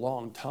for a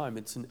long time.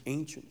 It's an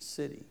ancient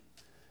city.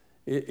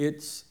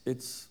 It's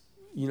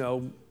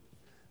of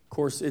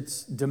course,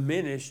 it's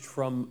diminished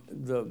from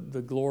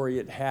the glory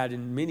it had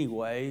in many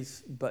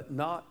ways, but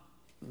not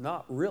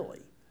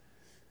really.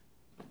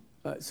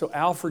 So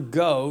Alfred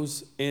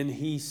goes and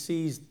he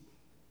sees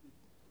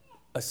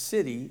a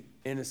city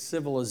and a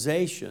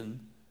civilization,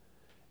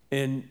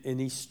 and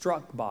he's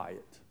struck by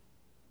it.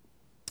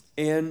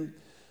 And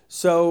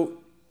so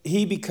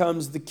he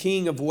becomes the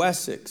king of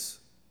Wessex,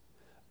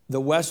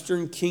 the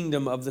western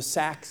kingdom of the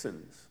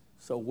Saxons.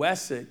 So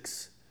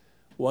Wessex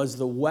was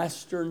the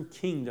western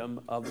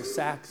kingdom of the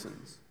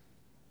Saxons.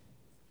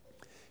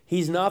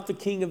 He's not the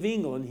king of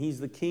England, he's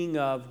the king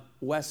of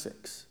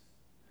Wessex.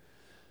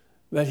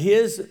 But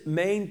his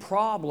main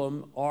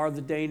problem are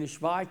the Danish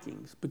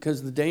Vikings,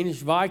 because the Danish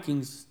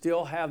Vikings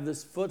still have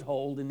this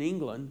foothold in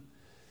England,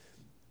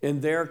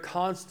 and they're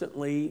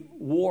constantly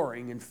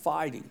warring and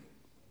fighting.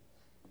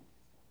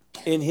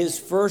 In his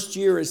first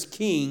year as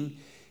king,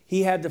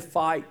 he had to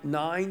fight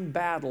 9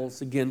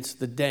 battles against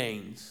the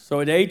Danes. So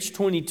at age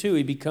 22,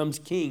 he becomes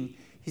king.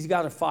 He's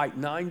got to fight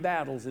 9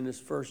 battles in his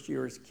first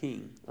year as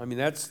king. I mean,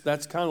 that's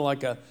kind of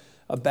like a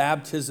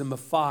baptism of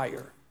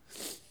fire.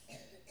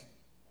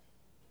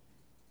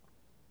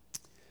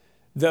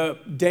 The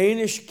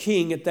Danish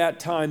king at that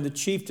time, the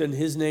chieftain,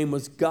 his name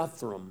was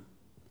Guthrum.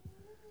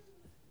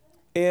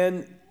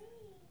 And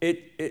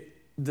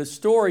the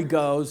story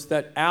goes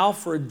that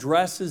Alfred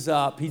dresses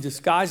up, he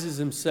disguises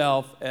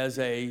himself as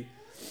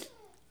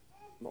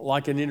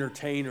like an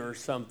entertainer or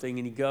something,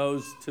 and he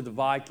goes to the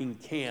Viking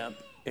camp,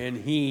 and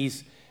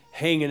he's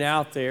hanging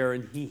out there,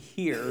 and he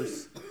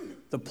hears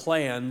the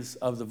plans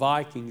of the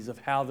Vikings of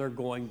how they're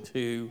going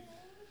to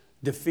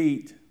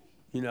defeat,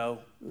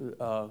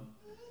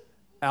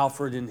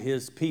 Alfred and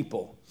his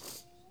people.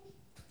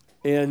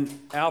 And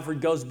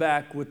Alfred goes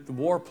back with the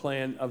war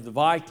plan of the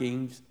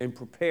Vikings and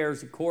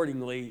prepares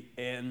accordingly,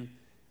 and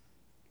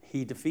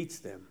he defeats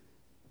them.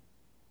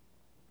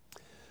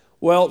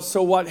 Well,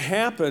 so what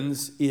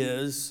happens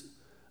is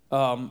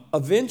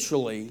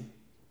eventually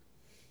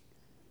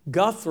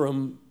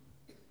Guthrum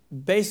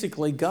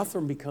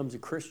becomes a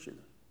Christian.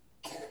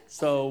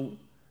 So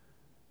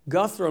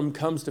Guthrum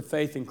comes to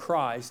faith in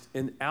Christ,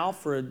 and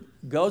Alfred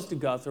goes to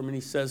Guthrum and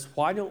he says,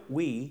 why don't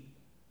we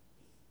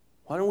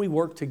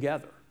work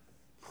together?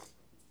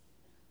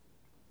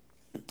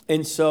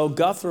 And so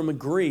Guthrum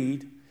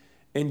agreed,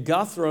 and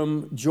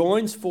Guthrum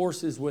joins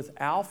forces with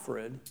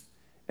Alfred,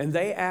 and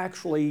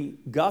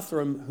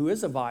Guthrum, who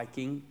is a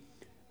Viking,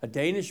 a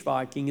Danish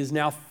Viking, is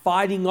now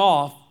fighting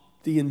off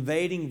the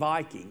invading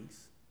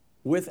Vikings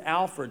with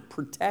Alfred,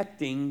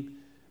 protecting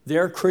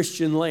their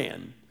Christian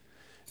land.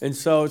 And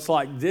so it's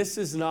like, this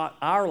is not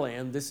our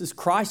land, this is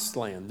Christ's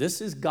land, this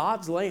is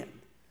God's land.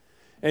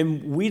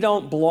 And we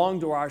don't belong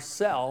to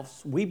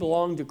ourselves, we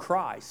belong to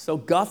Christ. So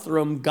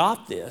Guthrum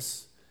got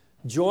this,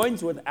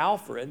 joins with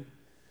Alfred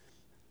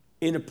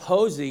in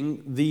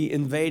opposing the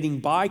invading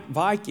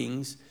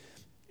Vikings,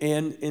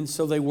 and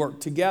so they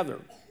work together.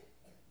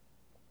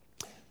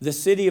 The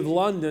city of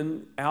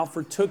London,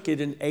 Alfred took it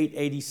in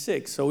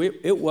 886. So who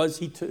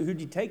did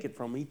he take it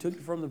from? He took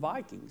it from the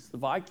Vikings. The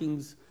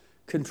Vikings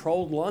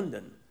controlled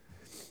London.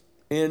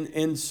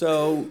 And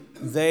so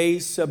they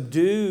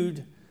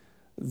subdued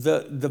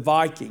the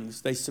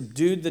Vikings. They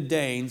subdued the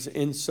Danes.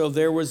 And so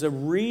there was a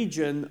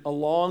region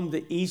along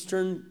the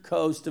eastern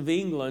coast of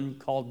England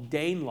called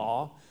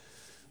Danelaw,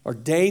 or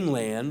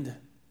Daneland.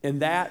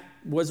 And that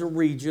was a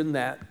region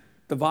that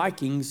the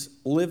Vikings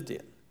lived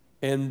in.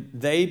 And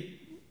they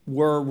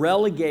were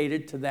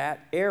relegated to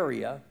that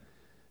area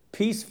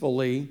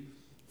peacefully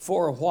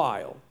for a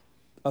while.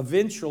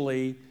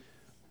 Eventually,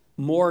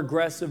 more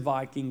aggressive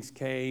Vikings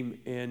came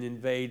and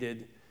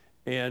invaded,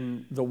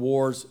 and the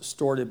wars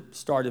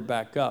started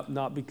back up,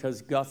 not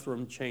because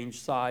Guthrum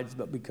changed sides,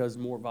 but because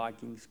more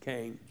Vikings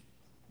came.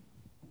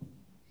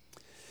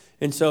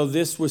 And so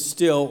this was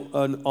still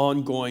an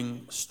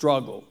ongoing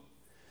struggle.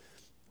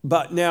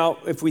 But now,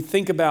 if we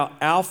think about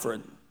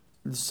Alfred,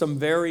 some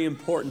very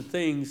important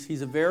things.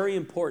 He's a very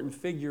important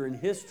figure in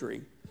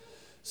history.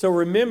 So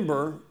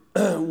remember,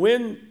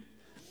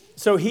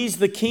 so he's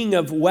the king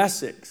of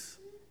Wessex.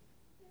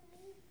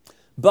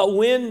 But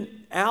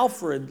when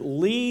Alfred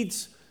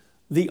leads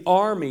the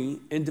army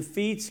and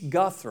defeats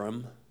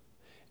Guthrum,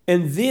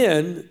 and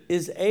then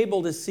is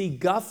able to see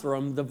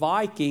Guthrum, the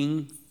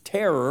Viking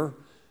terror,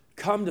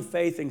 come to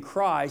faith in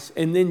Christ,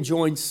 and then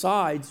join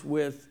sides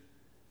with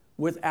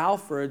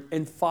Alfred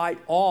and fight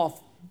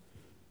off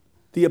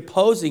the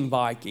opposing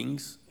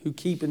Vikings who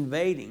keep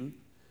invading,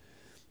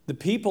 the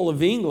people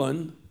of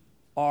England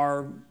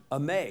are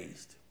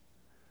amazed.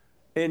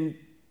 And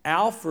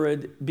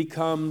Alfred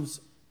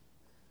becomes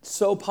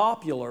so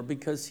popular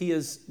because he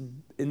is,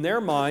 in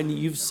their mind,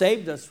 you've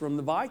saved us from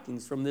the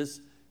Vikings, from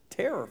this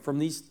terror, from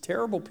these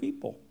terrible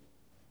people.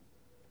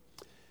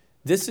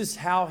 This is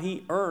how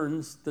he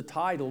earns the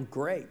title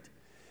great.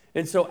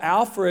 And so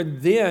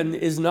Alfred then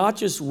is not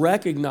just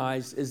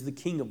recognized as the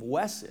king of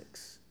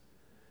Wessex,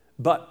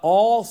 but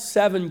all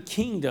 7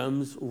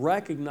 kingdoms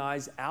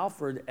recognize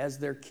Alfred as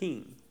their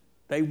king.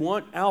 They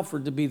want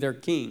Alfred to be their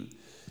king.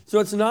 So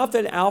it's not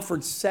that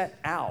Alfred set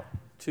out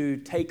to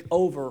take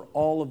over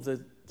all of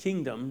the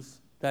kingdoms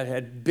that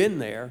had been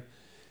there.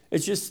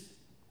 It's just,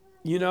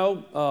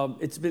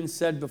 it's been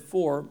said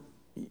before,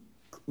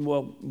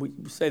 well, we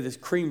say this,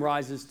 cream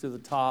rises to the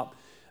top.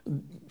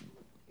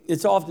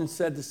 It's often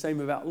said the same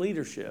about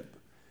leadership.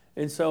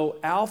 And so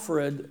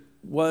Alfred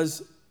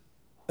was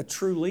a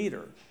true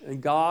leader,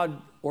 and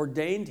God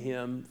ordained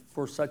him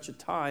for such a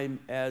time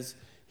as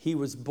he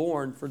was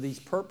born for these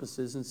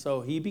purposes. And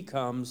so he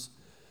becomes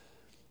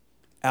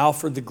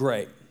Alfred the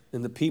Great,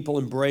 and the people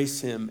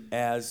embrace him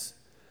as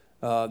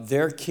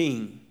their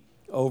king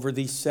over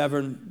these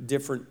 7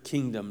 different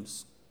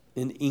kingdoms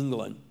in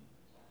England.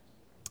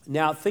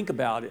 Now think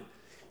about it.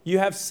 You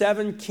have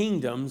 7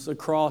 kingdoms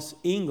across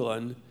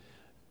England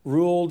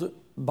ruled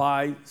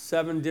by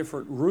 7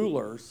 different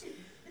rulers.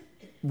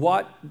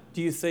 What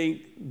do you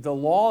think the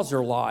laws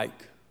are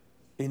like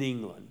in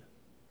England?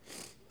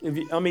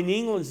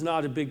 England's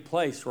not a big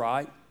place,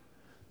 right?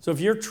 So if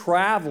you're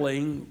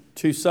traveling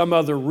to some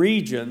other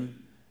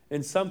region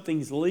and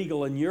something's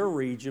legal in your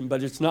region,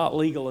 but it's not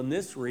legal in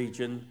this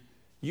region,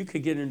 you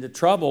could get into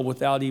trouble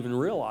without even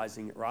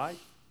realizing it, right?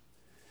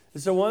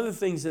 And so one of the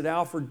things that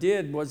Alfred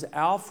did was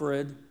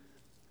Alfred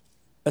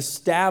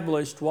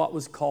established what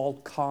was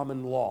called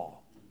common law.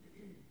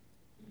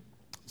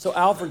 So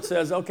Alfred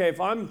says, okay,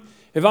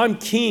 if I'm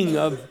king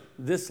of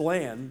this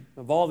land,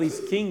 of all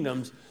these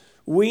kingdoms,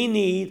 we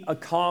need a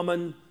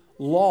common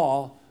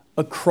law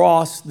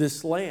across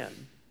this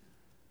land.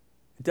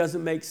 It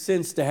doesn't make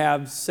sense to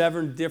have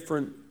 7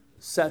 different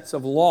sets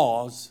of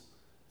laws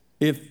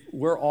if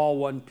we're all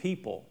one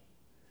people.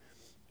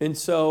 And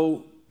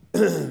so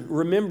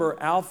remember,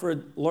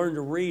 Alfred learned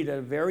to read at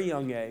a very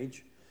young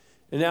age.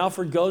 And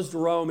Alfred goes to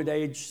Rome at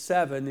age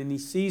 7, and he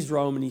sees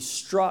Rome, and he's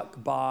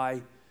struck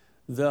by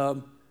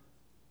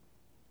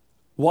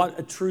what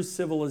a true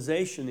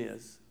civilization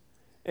is.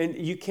 And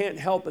you can't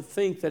help but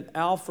think that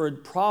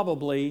Alfred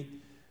probably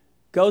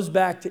goes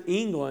back to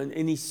England,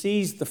 and he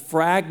sees the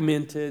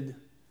fragmented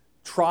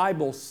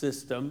tribal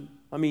system.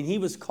 He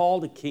was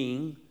called a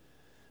king,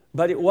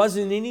 but it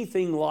wasn't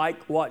anything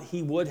like what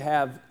he would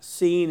have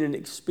seen and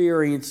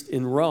experienced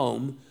in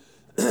Rome.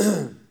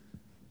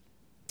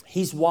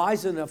 He's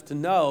wise enough to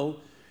know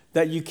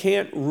that you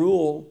can't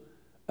rule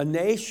a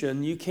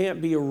nation, you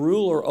can't be a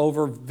ruler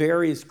over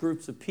various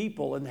groups of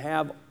people and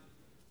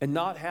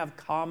not have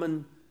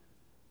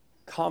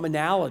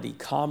commonality,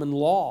 common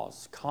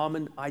laws,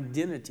 common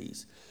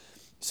identities.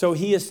 So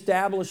he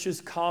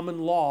establishes common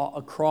law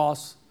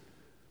across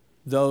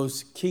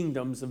those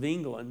kingdoms of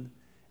England,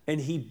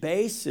 and he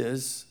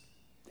bases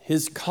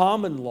his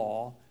common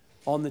law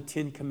on the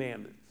 10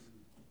 Commandments.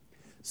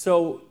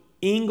 So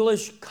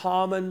English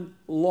common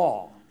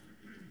law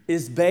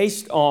is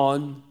based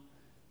on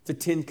the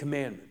 10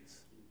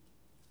 Commandments.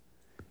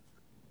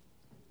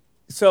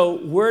 So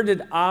where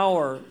did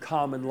our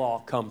common law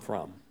come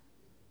from?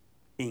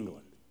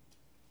 England.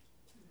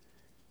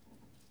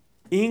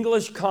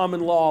 English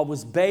common law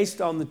was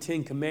based on the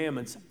 10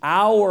 Commandments.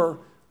 Our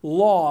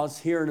laws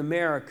here in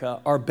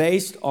America are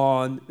based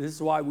on, this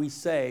is why we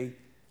say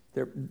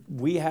that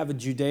we have a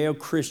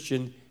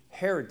Judeo-Christian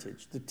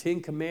heritage. The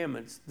 10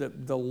 Commandments,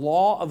 the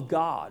law of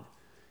God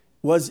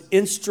was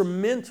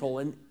instrumental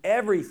in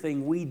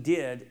everything we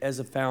did as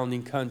a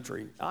founding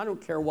country. I don't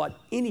care what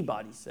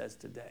anybody says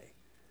today.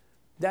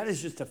 That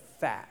is just a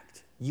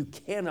fact. You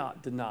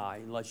cannot deny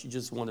unless you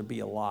just want to be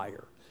a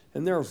liar.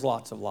 And there's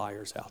lots of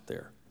liars out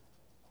there.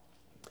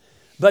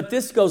 But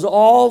this goes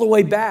all the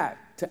way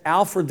back to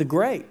Alfred the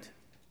Great.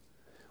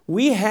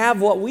 We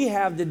have what we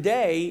have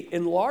today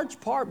in large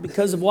part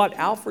because of what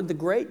Alfred the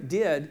Great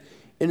did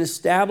in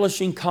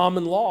establishing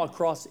common law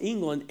across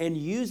England and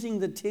using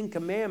the 10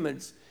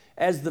 Commandments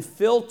as the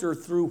filter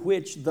through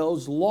which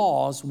those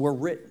laws were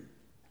written.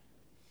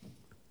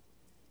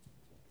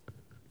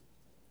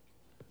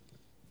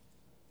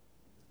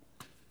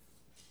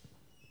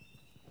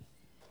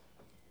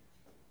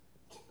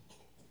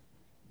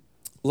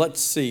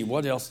 Let's see,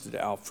 what else did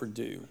Alfred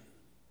do?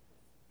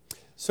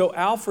 So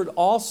Alfred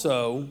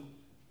also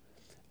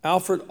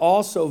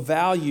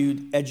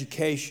valued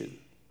education.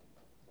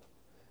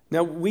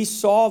 Now, we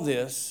saw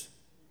this,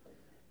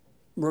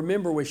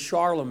 remember, with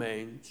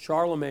Charlemagne.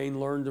 Charlemagne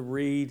learned to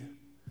read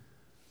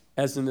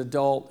as an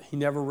adult. He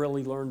never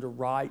really learned to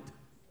write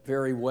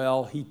very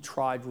well. He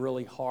tried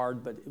really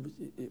hard, but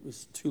it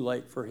was too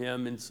late for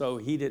him, and so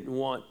he didn't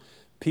want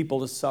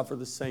people to suffer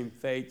the same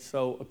fate.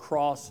 So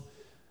across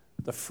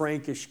the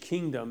Frankish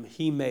kingdom,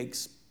 he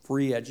makes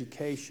free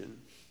education,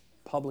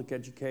 public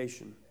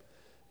education.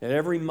 At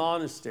every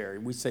monastery,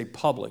 we say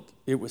public,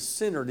 it was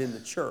centered in the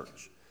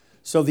church.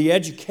 So the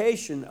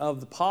education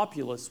of the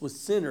populace was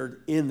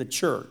centered in the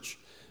church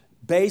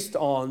based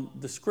on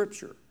the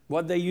scripture.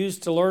 What they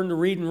used to learn to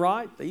read and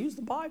write, they used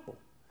the Bible.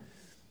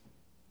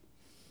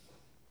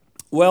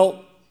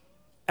 Well,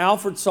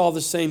 Alfred saw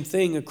the same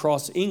thing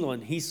across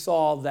England. He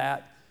saw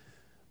that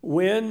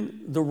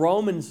when the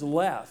Romans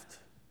left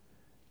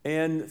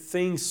and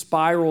things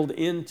spiraled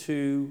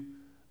into,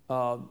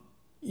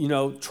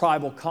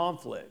 tribal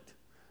conflict.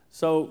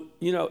 So,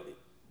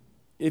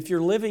 if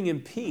you're living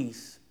in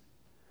peace,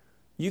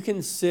 you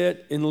can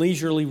sit and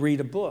leisurely read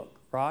a book,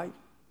 right?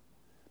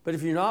 But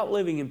if you're not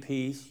living in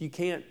peace, you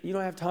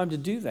don't have time to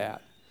do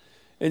that.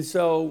 And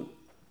so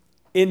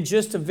in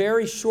just a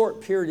very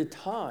short period of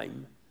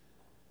time,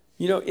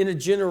 in a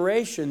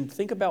generation,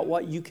 think about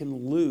what you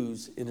can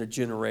lose in a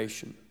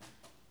generation.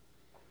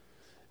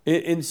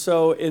 And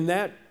so in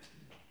that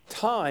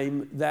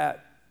time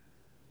that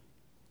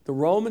the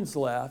Romans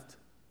left,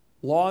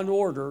 law and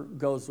order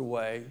goes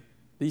away.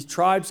 These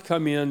tribes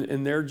come in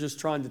and they're just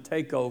trying to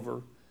take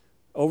over,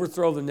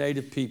 overthrow the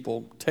native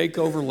people, take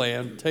over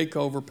land, take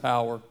over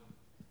power.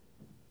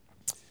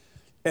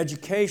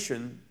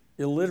 Education,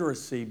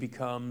 illiteracy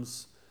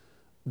becomes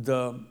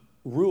the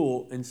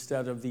rule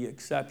instead of the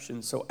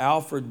exception. So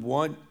Alfred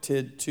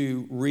wanted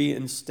to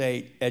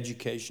reinstate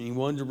education. He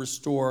wanted to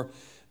restore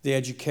the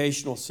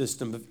educational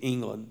system of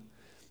England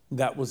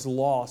that was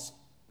lost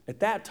at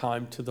that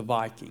time to the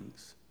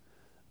Vikings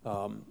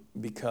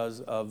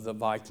because of the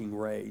Viking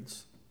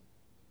raids.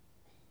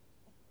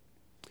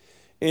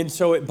 And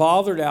so it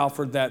bothered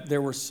Alfred that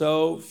there were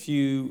so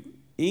few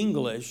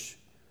English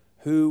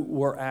who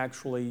were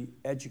actually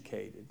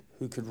educated,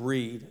 who could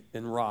read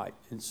and write.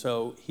 And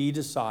so he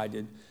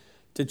decided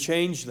to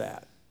change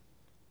that.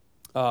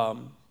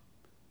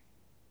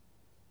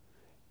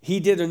 He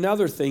did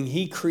another thing.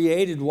 He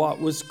created what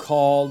was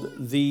called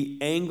the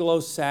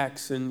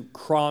Anglo-Saxon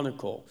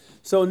Chronicle.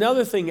 So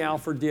another thing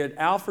Alfred did,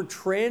 Alfred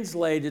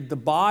translated the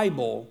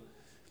Bible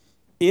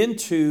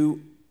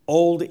into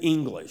Old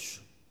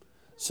English.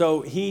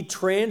 So he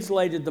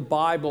translated the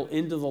Bible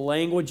into the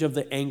language of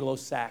the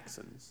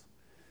Anglo-Saxons.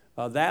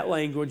 That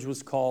language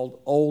was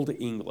called Old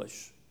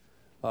English.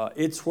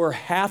 It's where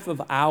half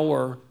of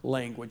our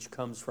language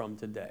comes from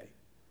today.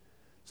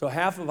 So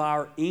half of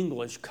our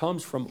English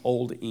comes from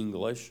Old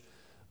English.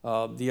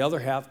 The other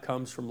half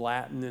comes from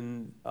Latin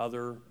and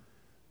other,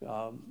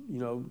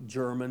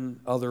 German,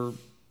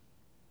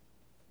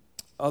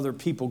 other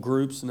people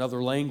groups and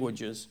other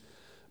languages.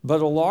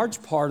 But a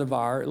large part of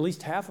at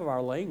least half of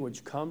our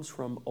language comes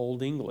from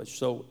Old English.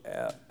 So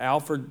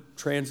Alfred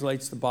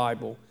translates the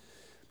Bible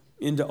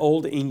into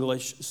Old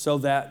English so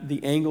that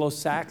the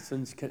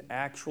Anglo-Saxons could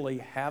actually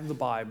have the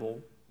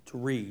Bible to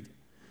read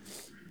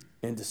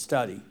and to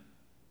study.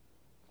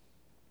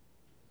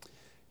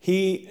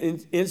 He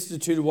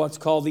instituted what's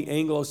called the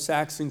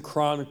Anglo-Saxon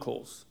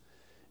Chronicles.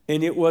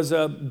 And it was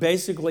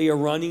basically a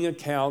running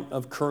account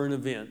of current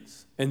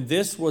events. And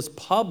this was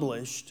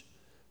published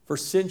for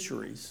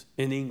centuries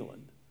in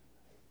England,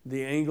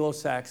 the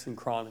Anglo-Saxon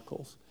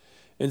Chronicles.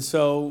 And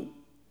so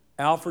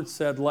Alfred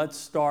said, let's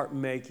start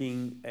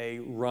making a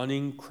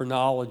running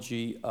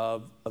chronology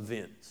of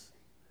events.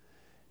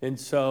 And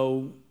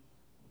so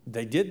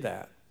they did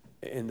that.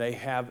 And they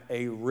have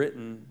a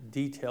written,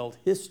 detailed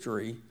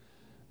history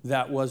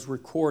that was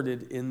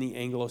recorded in the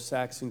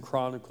Anglo-Saxon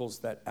Chronicles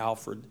that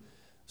Alfred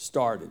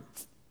started.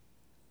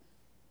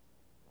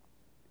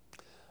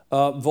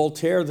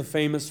 Voltaire, the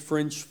famous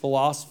French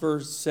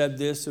philosopher, said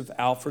this of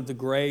Alfred the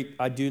Great: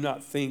 I do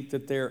not think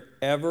that there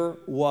ever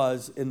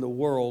was in the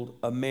world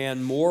a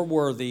man more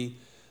worthy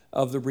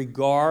of the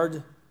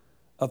regard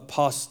of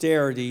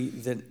posterity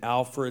than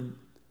Alfred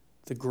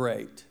the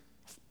Great.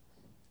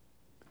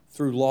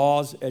 Through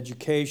laws,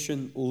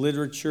 education,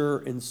 literature,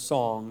 and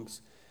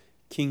songs,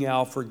 King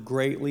Alfred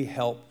greatly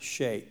helped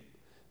shape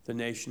the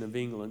nation of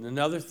England.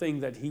 Another thing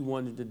that he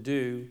wanted to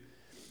do,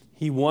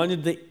 he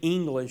wanted the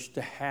English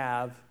to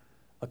have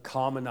a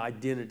common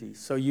identity.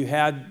 So you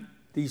had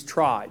these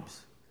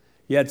tribes.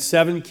 You had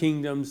 7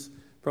 kingdoms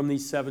from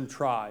these 7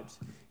 tribes.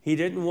 He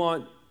didn't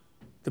want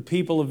the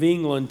people of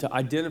England to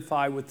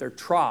identify with their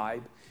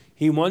tribe.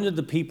 He wanted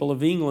the people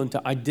of England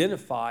to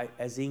identify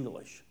as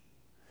English.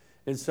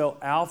 And so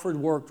Alfred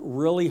worked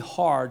really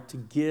hard to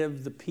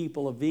give the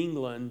people of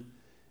England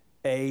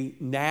a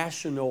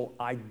national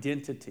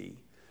identity.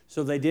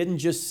 So they didn't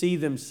just see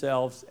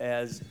themselves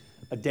as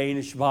a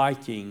Danish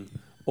Viking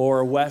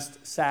or a West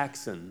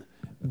Saxon.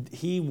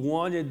 He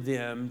wanted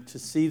them to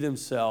see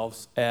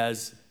themselves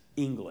as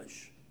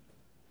English.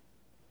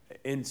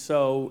 And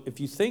so if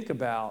you think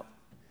about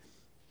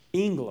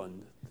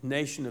England, the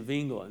nation of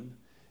England,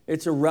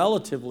 it's a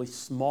relatively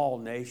small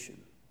nation.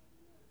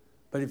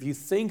 But if you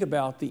think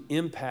about the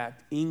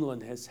impact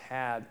England has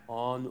had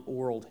on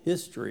world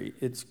history,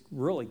 it's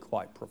really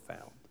quite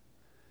profound.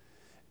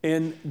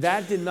 And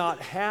that did not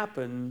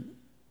happen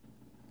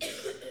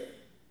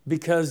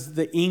because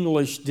the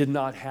English did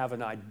not have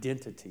an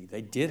identity.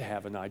 They did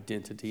have an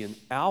identity. And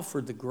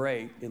Alfred the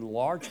Great, in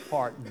large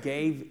part,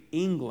 gave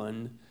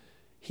England,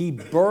 he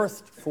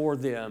birthed for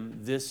them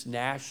this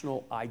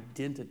national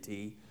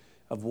identity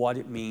of what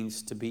it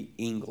means to be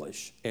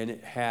English. And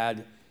it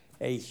had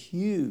a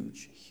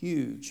huge,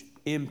 huge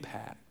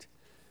impact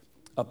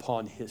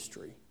upon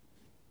history.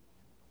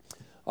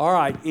 All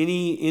right,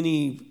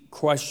 any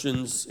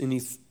questions,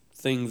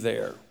 anything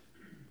there?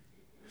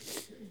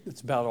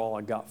 That's about all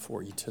I got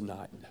for you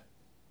tonight.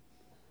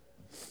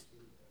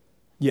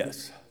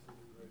 Yes.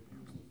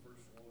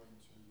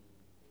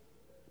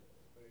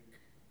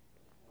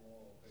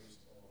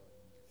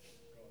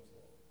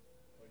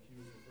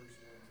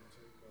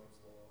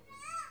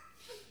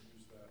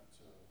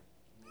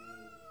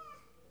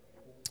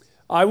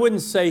 I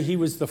wouldn't say he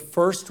was the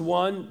first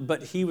one,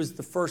 but he was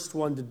the first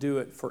one to do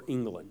it for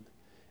England.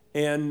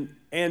 And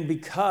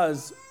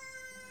because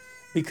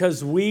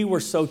we were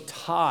so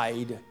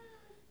tied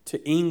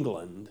to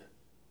England,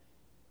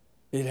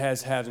 it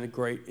has had a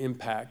great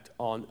impact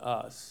on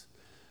us.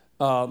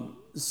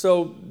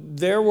 So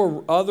there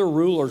were other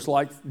rulers,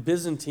 like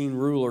Byzantine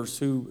rulers,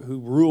 who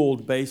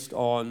ruled based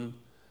on,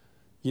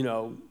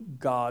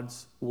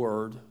 God's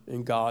word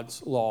and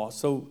God's law.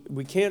 So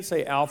we can't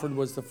say Alfred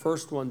was the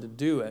first one to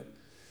do it.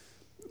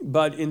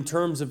 But in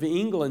terms of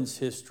England's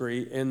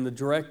history and the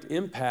direct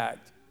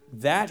impact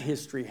that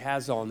history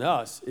has on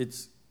us,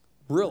 it's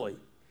really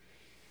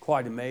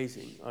quite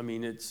amazing. I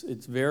mean, it's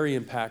very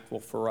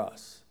impactful for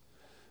us.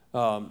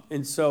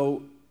 And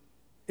so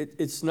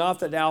it's not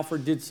that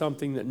Alfred did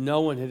something that no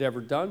one had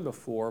ever done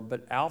before,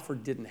 but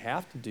Alfred didn't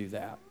have to do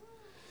that.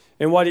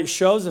 And what it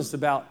shows us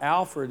about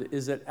Alfred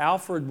is that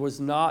Alfred was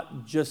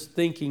not just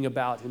thinking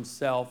about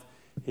himself,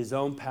 his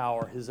own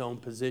power, his own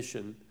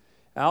position.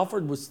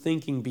 Alfred was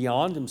thinking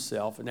beyond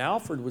himself, and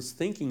Alfred was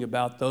thinking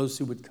about those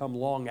who would come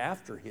long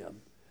after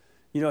him.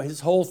 His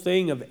whole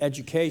thing of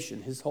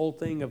education, his whole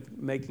thing of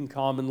making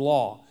common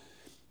law,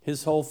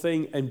 his whole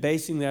thing, and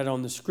basing that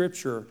on the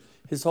Scripture,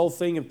 his whole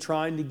thing of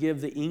trying to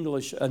give the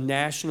English a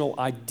national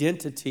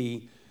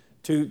identity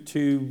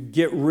to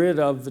get rid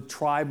of the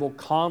tribal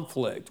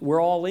conflict.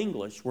 We're all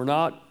English. We're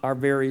not our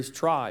various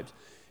tribes.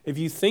 If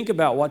you think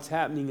about what's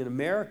happening in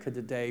America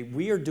today,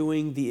 we are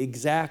doing the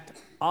exact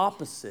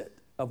opposite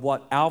of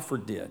what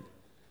Alfred did.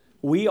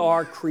 We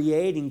are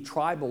creating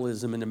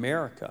tribalism in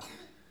America.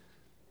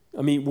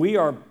 I mean, we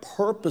are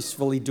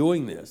purposefully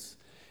doing this.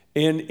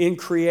 And in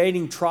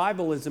creating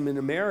tribalism in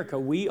America,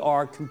 we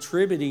are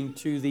contributing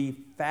to the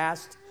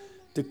fast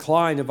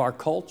decline of our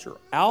culture.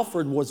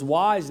 Alfred was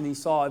wise, and he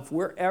saw if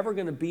we're ever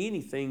going to be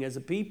anything as a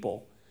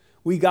people,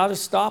 we got to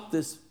stop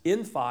this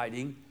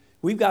infighting.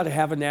 We've got to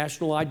have a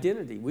national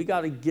identity. We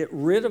got to get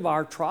rid of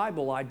our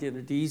tribal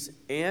identities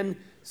and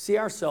see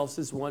ourselves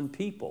as one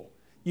people.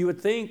 You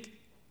would think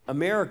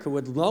America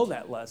would know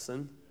that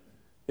lesson.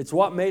 It's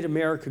what made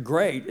America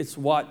great. It's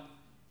what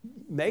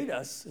made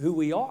us who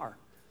we are.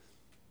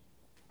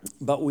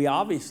 But we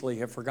obviously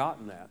have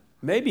forgotten that.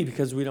 Maybe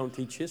because we don't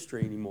teach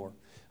history anymore.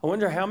 I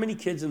wonder how many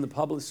kids in the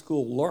public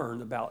school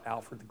learn about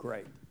Alfred the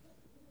Great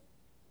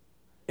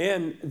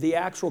and the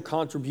actual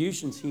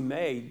contributions he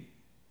made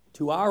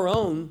to our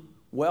own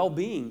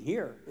well-being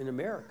here in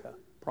America.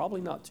 Probably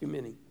not too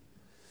many.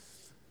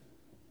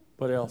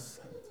 What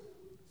else?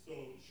 So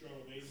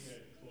Charlemagne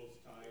had close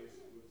ties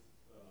with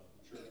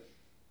the church?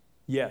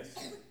 Yes.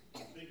 I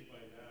think by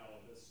now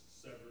that's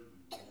severed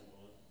and gone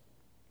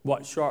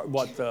on.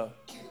 What the...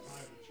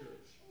 Private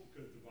church,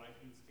 because the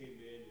Vikings came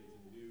in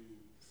as a new...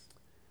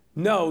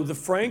 No, the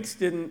Franks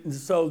didn't.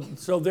 So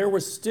there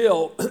was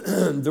still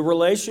the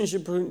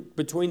relationship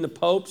between the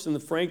popes and the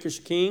Frankish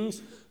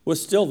kings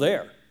was still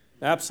there,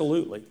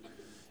 absolutely.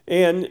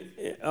 And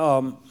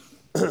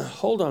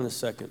hold on a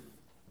second.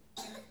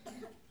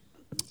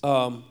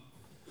 I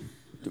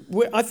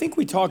think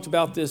we talked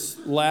about this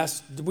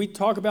last. Did we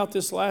talk about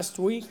this last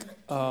week?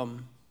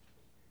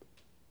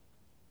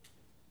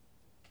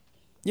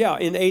 Yeah,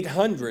 in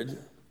 800.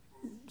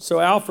 So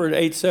Alfred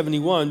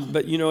 871,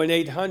 but in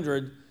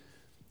 800.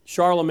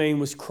 Charlemagne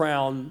was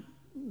crowned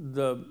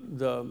the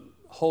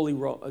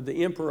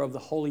emperor of the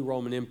Holy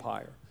Roman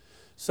Empire.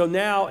 So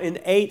now in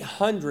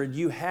 800,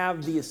 you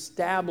have the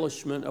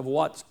establishment of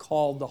what's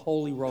called the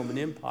Holy Roman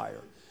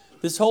Empire.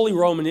 This Holy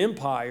Roman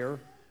Empire,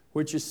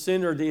 which is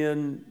centered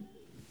in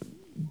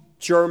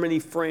Germany,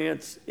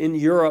 France, in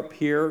Europe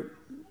here,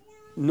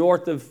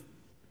 north of,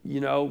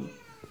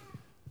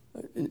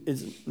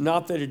 it's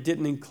not that it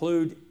didn't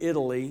include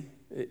Italy,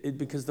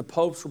 because the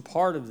popes were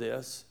part of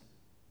this.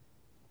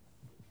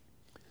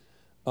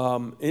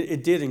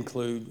 It did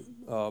include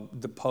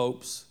the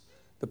popes.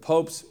 The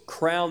popes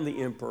crowned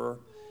the emperor.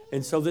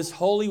 And so this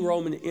Holy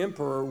Roman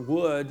Emperor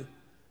would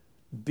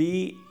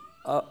be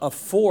a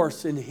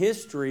force in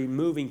history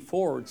moving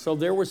forward. So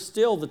there were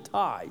still the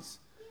ties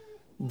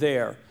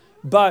there.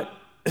 But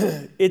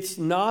it's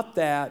not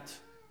that.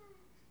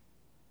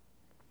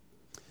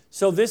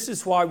 So this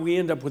is why we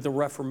end up with the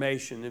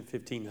Reformation in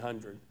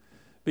 1500.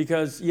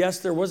 Because, yes,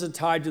 there was a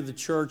tie to the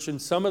church,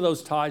 and some of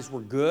those ties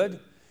were good.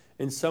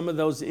 And some of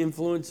those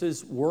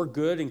influences were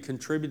good and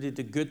contributed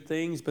to good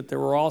things, but there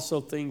were also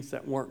things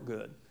that weren't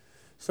good.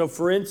 So,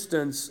 for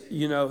instance,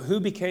 who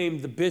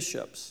became the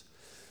bishops?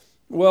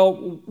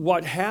 Well,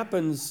 what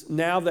happens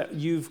now that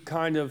you've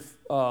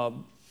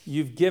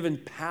you've given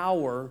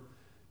power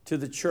to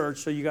the church,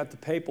 so you got the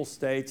papal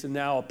states, and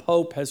now a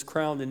pope has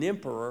crowned an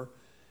emperor.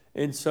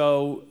 And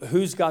so,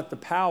 who's got the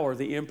power,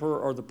 the emperor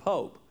or the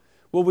pope?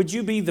 Well, would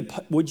you be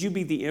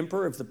the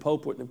emperor if the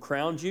pope wouldn't have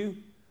crowned you?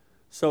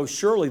 So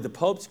surely the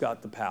pope's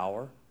got the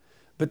power.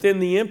 But then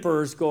the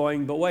emperor's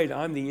going, but wait,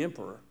 I'm the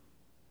emperor.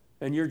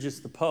 And you're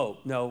just the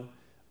pope. No,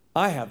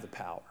 I have the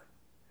power.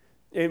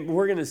 And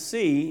we're going to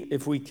see,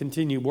 if we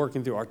continue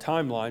working through our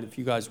timeline, if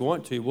you guys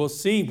want to, we'll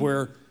see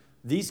where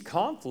these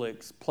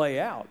conflicts play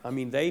out. I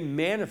mean, they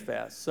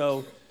manifest.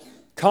 So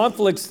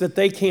conflicts that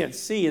they can't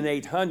see in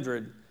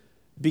 800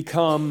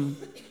 become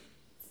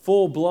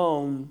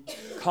full-blown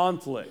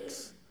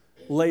conflicts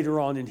later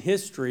on in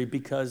history,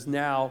 because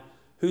now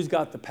who's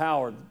got the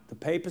power? The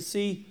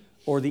papacy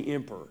or the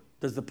emperor?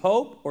 Does the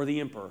Pope or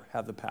the emperor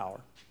have the power?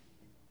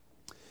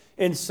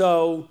 And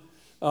so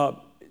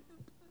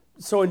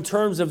in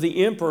terms of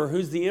the emperor,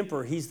 who's the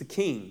emperor? He's the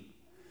king.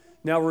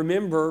 Now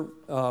remember,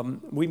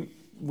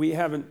 we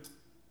haven't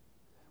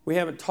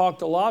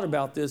talked a lot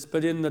about this,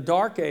 but in the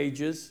Dark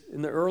Ages,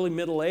 in the early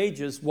Middle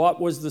Ages,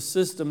 what was the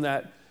system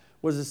that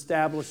was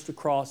established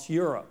across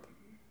Europe?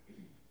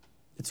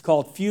 It's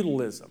called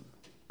feudalism.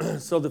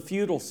 So the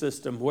feudal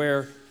system,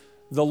 where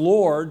the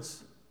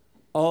lords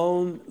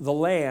own the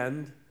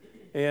land,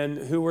 and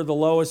who were the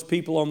lowest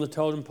people on the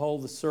totem pole?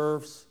 The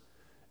serfs.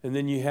 And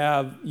then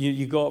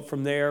you go up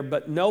from there,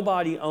 but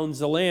nobody owns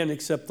the land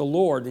except the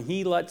Lord. And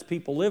he lets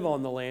people live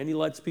on the land. He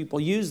lets people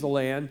use the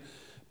land,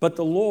 but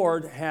the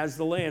Lord has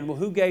the land. Well,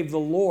 who gave the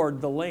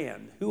Lord the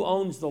land? Who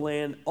owns the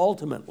land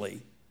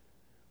ultimately?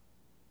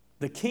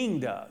 The king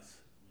does.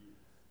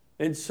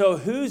 And so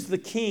who's the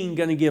king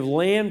going to give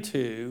land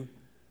to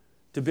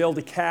build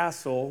a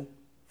castle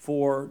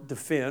for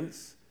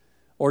defense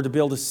or to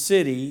build a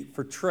city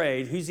for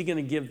trade? Who's he going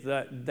to give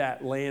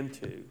that land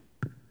to?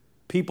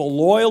 People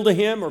loyal to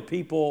him or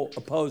people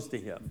opposed to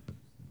him?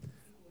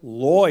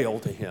 Loyal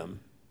to him.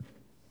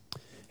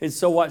 And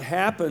so what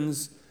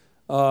happens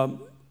in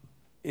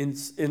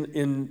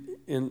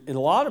a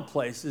lot of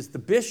places, the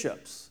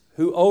bishops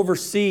who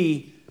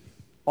oversee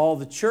all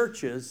the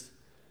churches,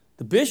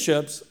 the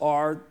bishops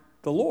are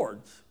the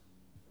lords.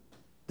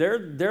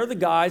 They're the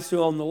guys who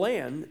own the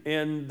land,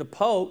 and the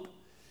Pope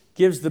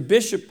gives the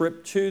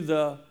bishopric to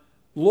the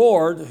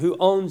Lord who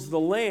owns the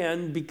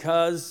land,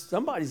 because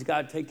somebody's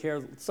got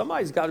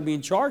to be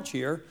in charge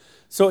here.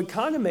 So it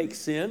kind of makes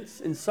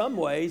sense in some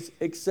ways,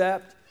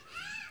 except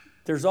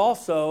there's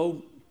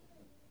also,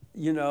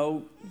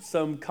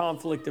 some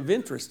conflict of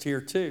interest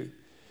here too.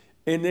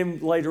 And then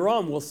later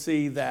on we'll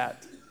see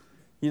that,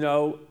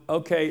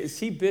 okay, is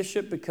he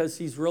bishop because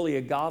he's really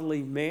a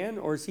godly man,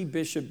 or is he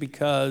bishop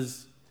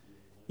because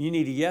you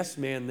need a yes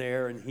man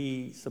there and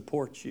he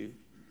supports you?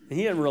 And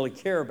he doesn't really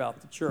care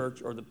about the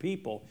church or the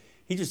people.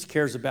 He just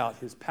cares about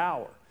his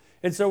power.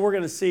 And so we're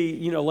going to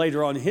see,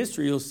 later on in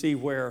history, you'll see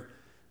where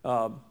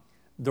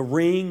the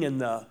ring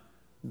and the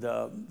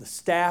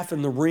staff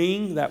and the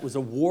ring that was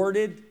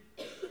awarded,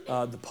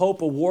 the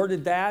Pope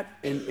awarded that,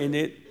 and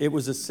it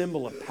was a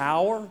symbol of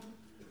power.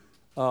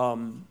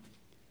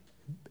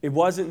 It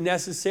wasn't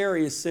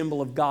necessarily a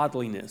symbol of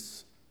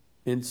godliness.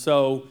 And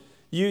so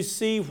you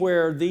see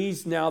where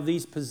these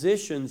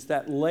positions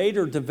that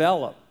later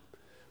develop,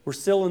 we're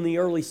still in the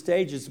early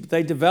stages, but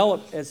they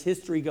develop as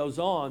history goes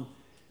on,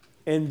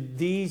 and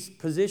these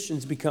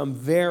positions become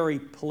very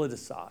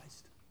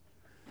politicized.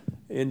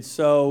 And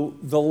so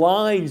the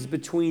lines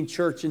between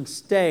church and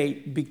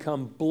state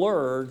become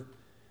blurred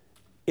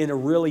in a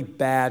really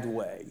bad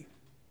way,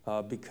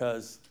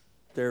 because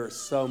there is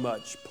so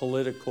much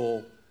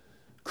political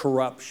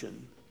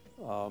corruption.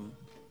 And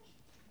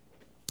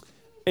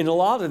a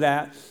lot of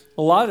that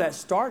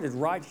started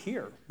right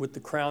here with the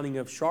crowning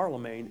of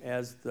Charlemagne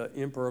as the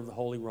emperor of the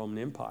Holy Roman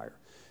Empire.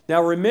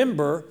 Now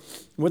remember,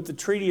 with the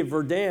Treaty of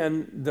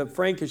Verdun, the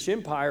Frankish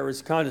Empire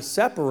is kind of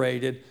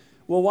separated.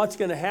 Well, what's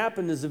going to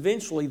happen is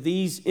eventually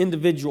these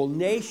individual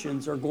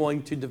nations are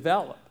going to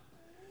develop.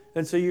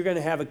 And so you're going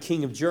to have a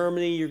king of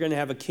Germany, you're going to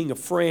have a king of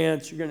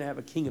France, you're going to have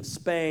a king of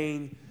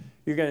Spain,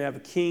 you're going to have a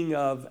king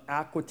of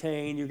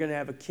Aquitaine, you're going to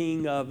have a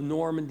king of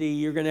Normandy,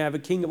 you're going to have a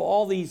king of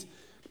all these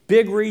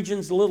big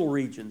regions, little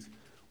regions.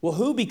 Well,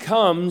 who's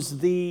going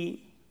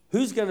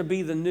to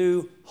be the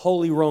new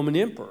Holy Roman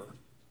Emperor?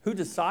 Who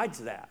decides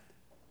that?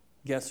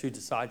 Guess who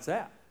decides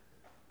that?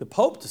 The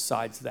Pope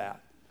decides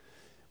that.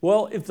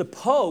 Well, if the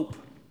Pope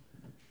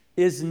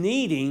is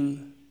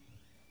needing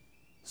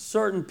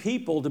certain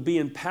people to be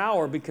in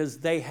power because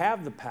they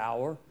have the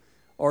power,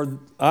 or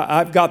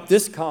I've got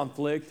this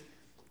conflict,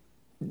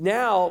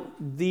 now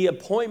the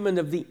appointment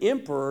of the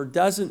emperor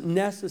doesn't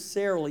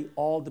necessarily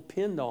all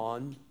depend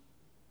on,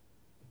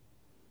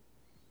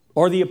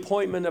 or the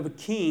appointment of a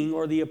king,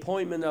 or the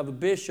appointment of a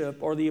bishop,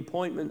 or the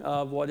appointment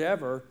of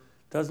whatever,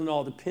 doesn't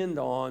all depend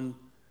on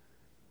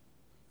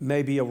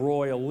maybe a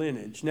royal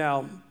lineage.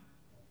 Now,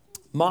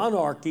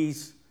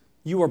 monarchies,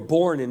 you were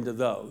born into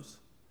those.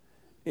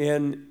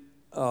 And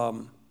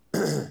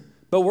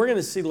but we're going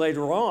to see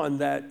later on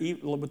that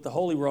even with the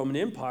Holy Roman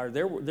Empire,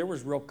 there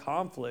was real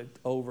conflict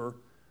over,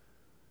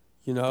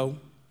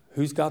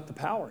 who's got the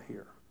power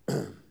here.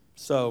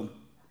 So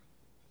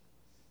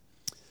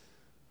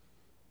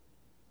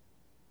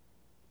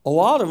a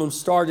lot of them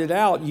started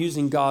out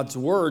using God's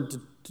word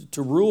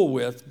to rule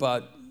with,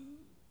 but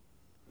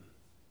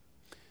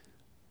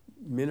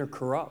men are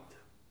corrupt,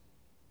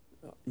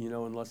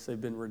 unless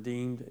they've been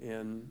redeemed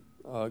and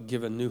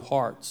given new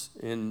hearts.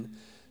 And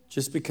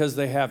just because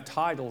they have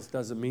titles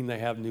doesn't mean they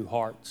have new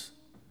hearts.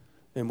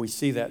 And we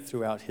see that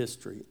throughout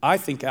history. I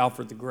think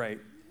Alfred the Great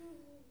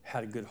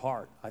had a good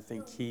heart. I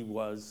think he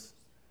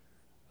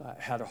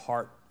had a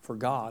heart for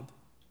God.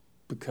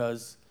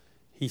 because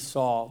he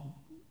saw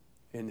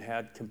and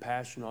had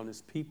compassion on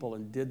his people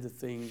and did the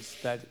things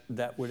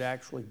that would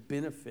actually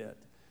benefit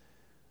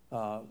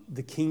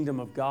the kingdom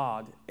of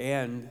God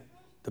and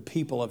the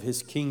people of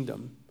his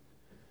kingdom,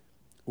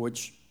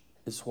 which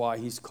is why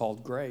he's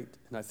called great.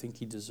 And I think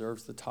he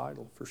deserves the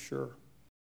title for sure.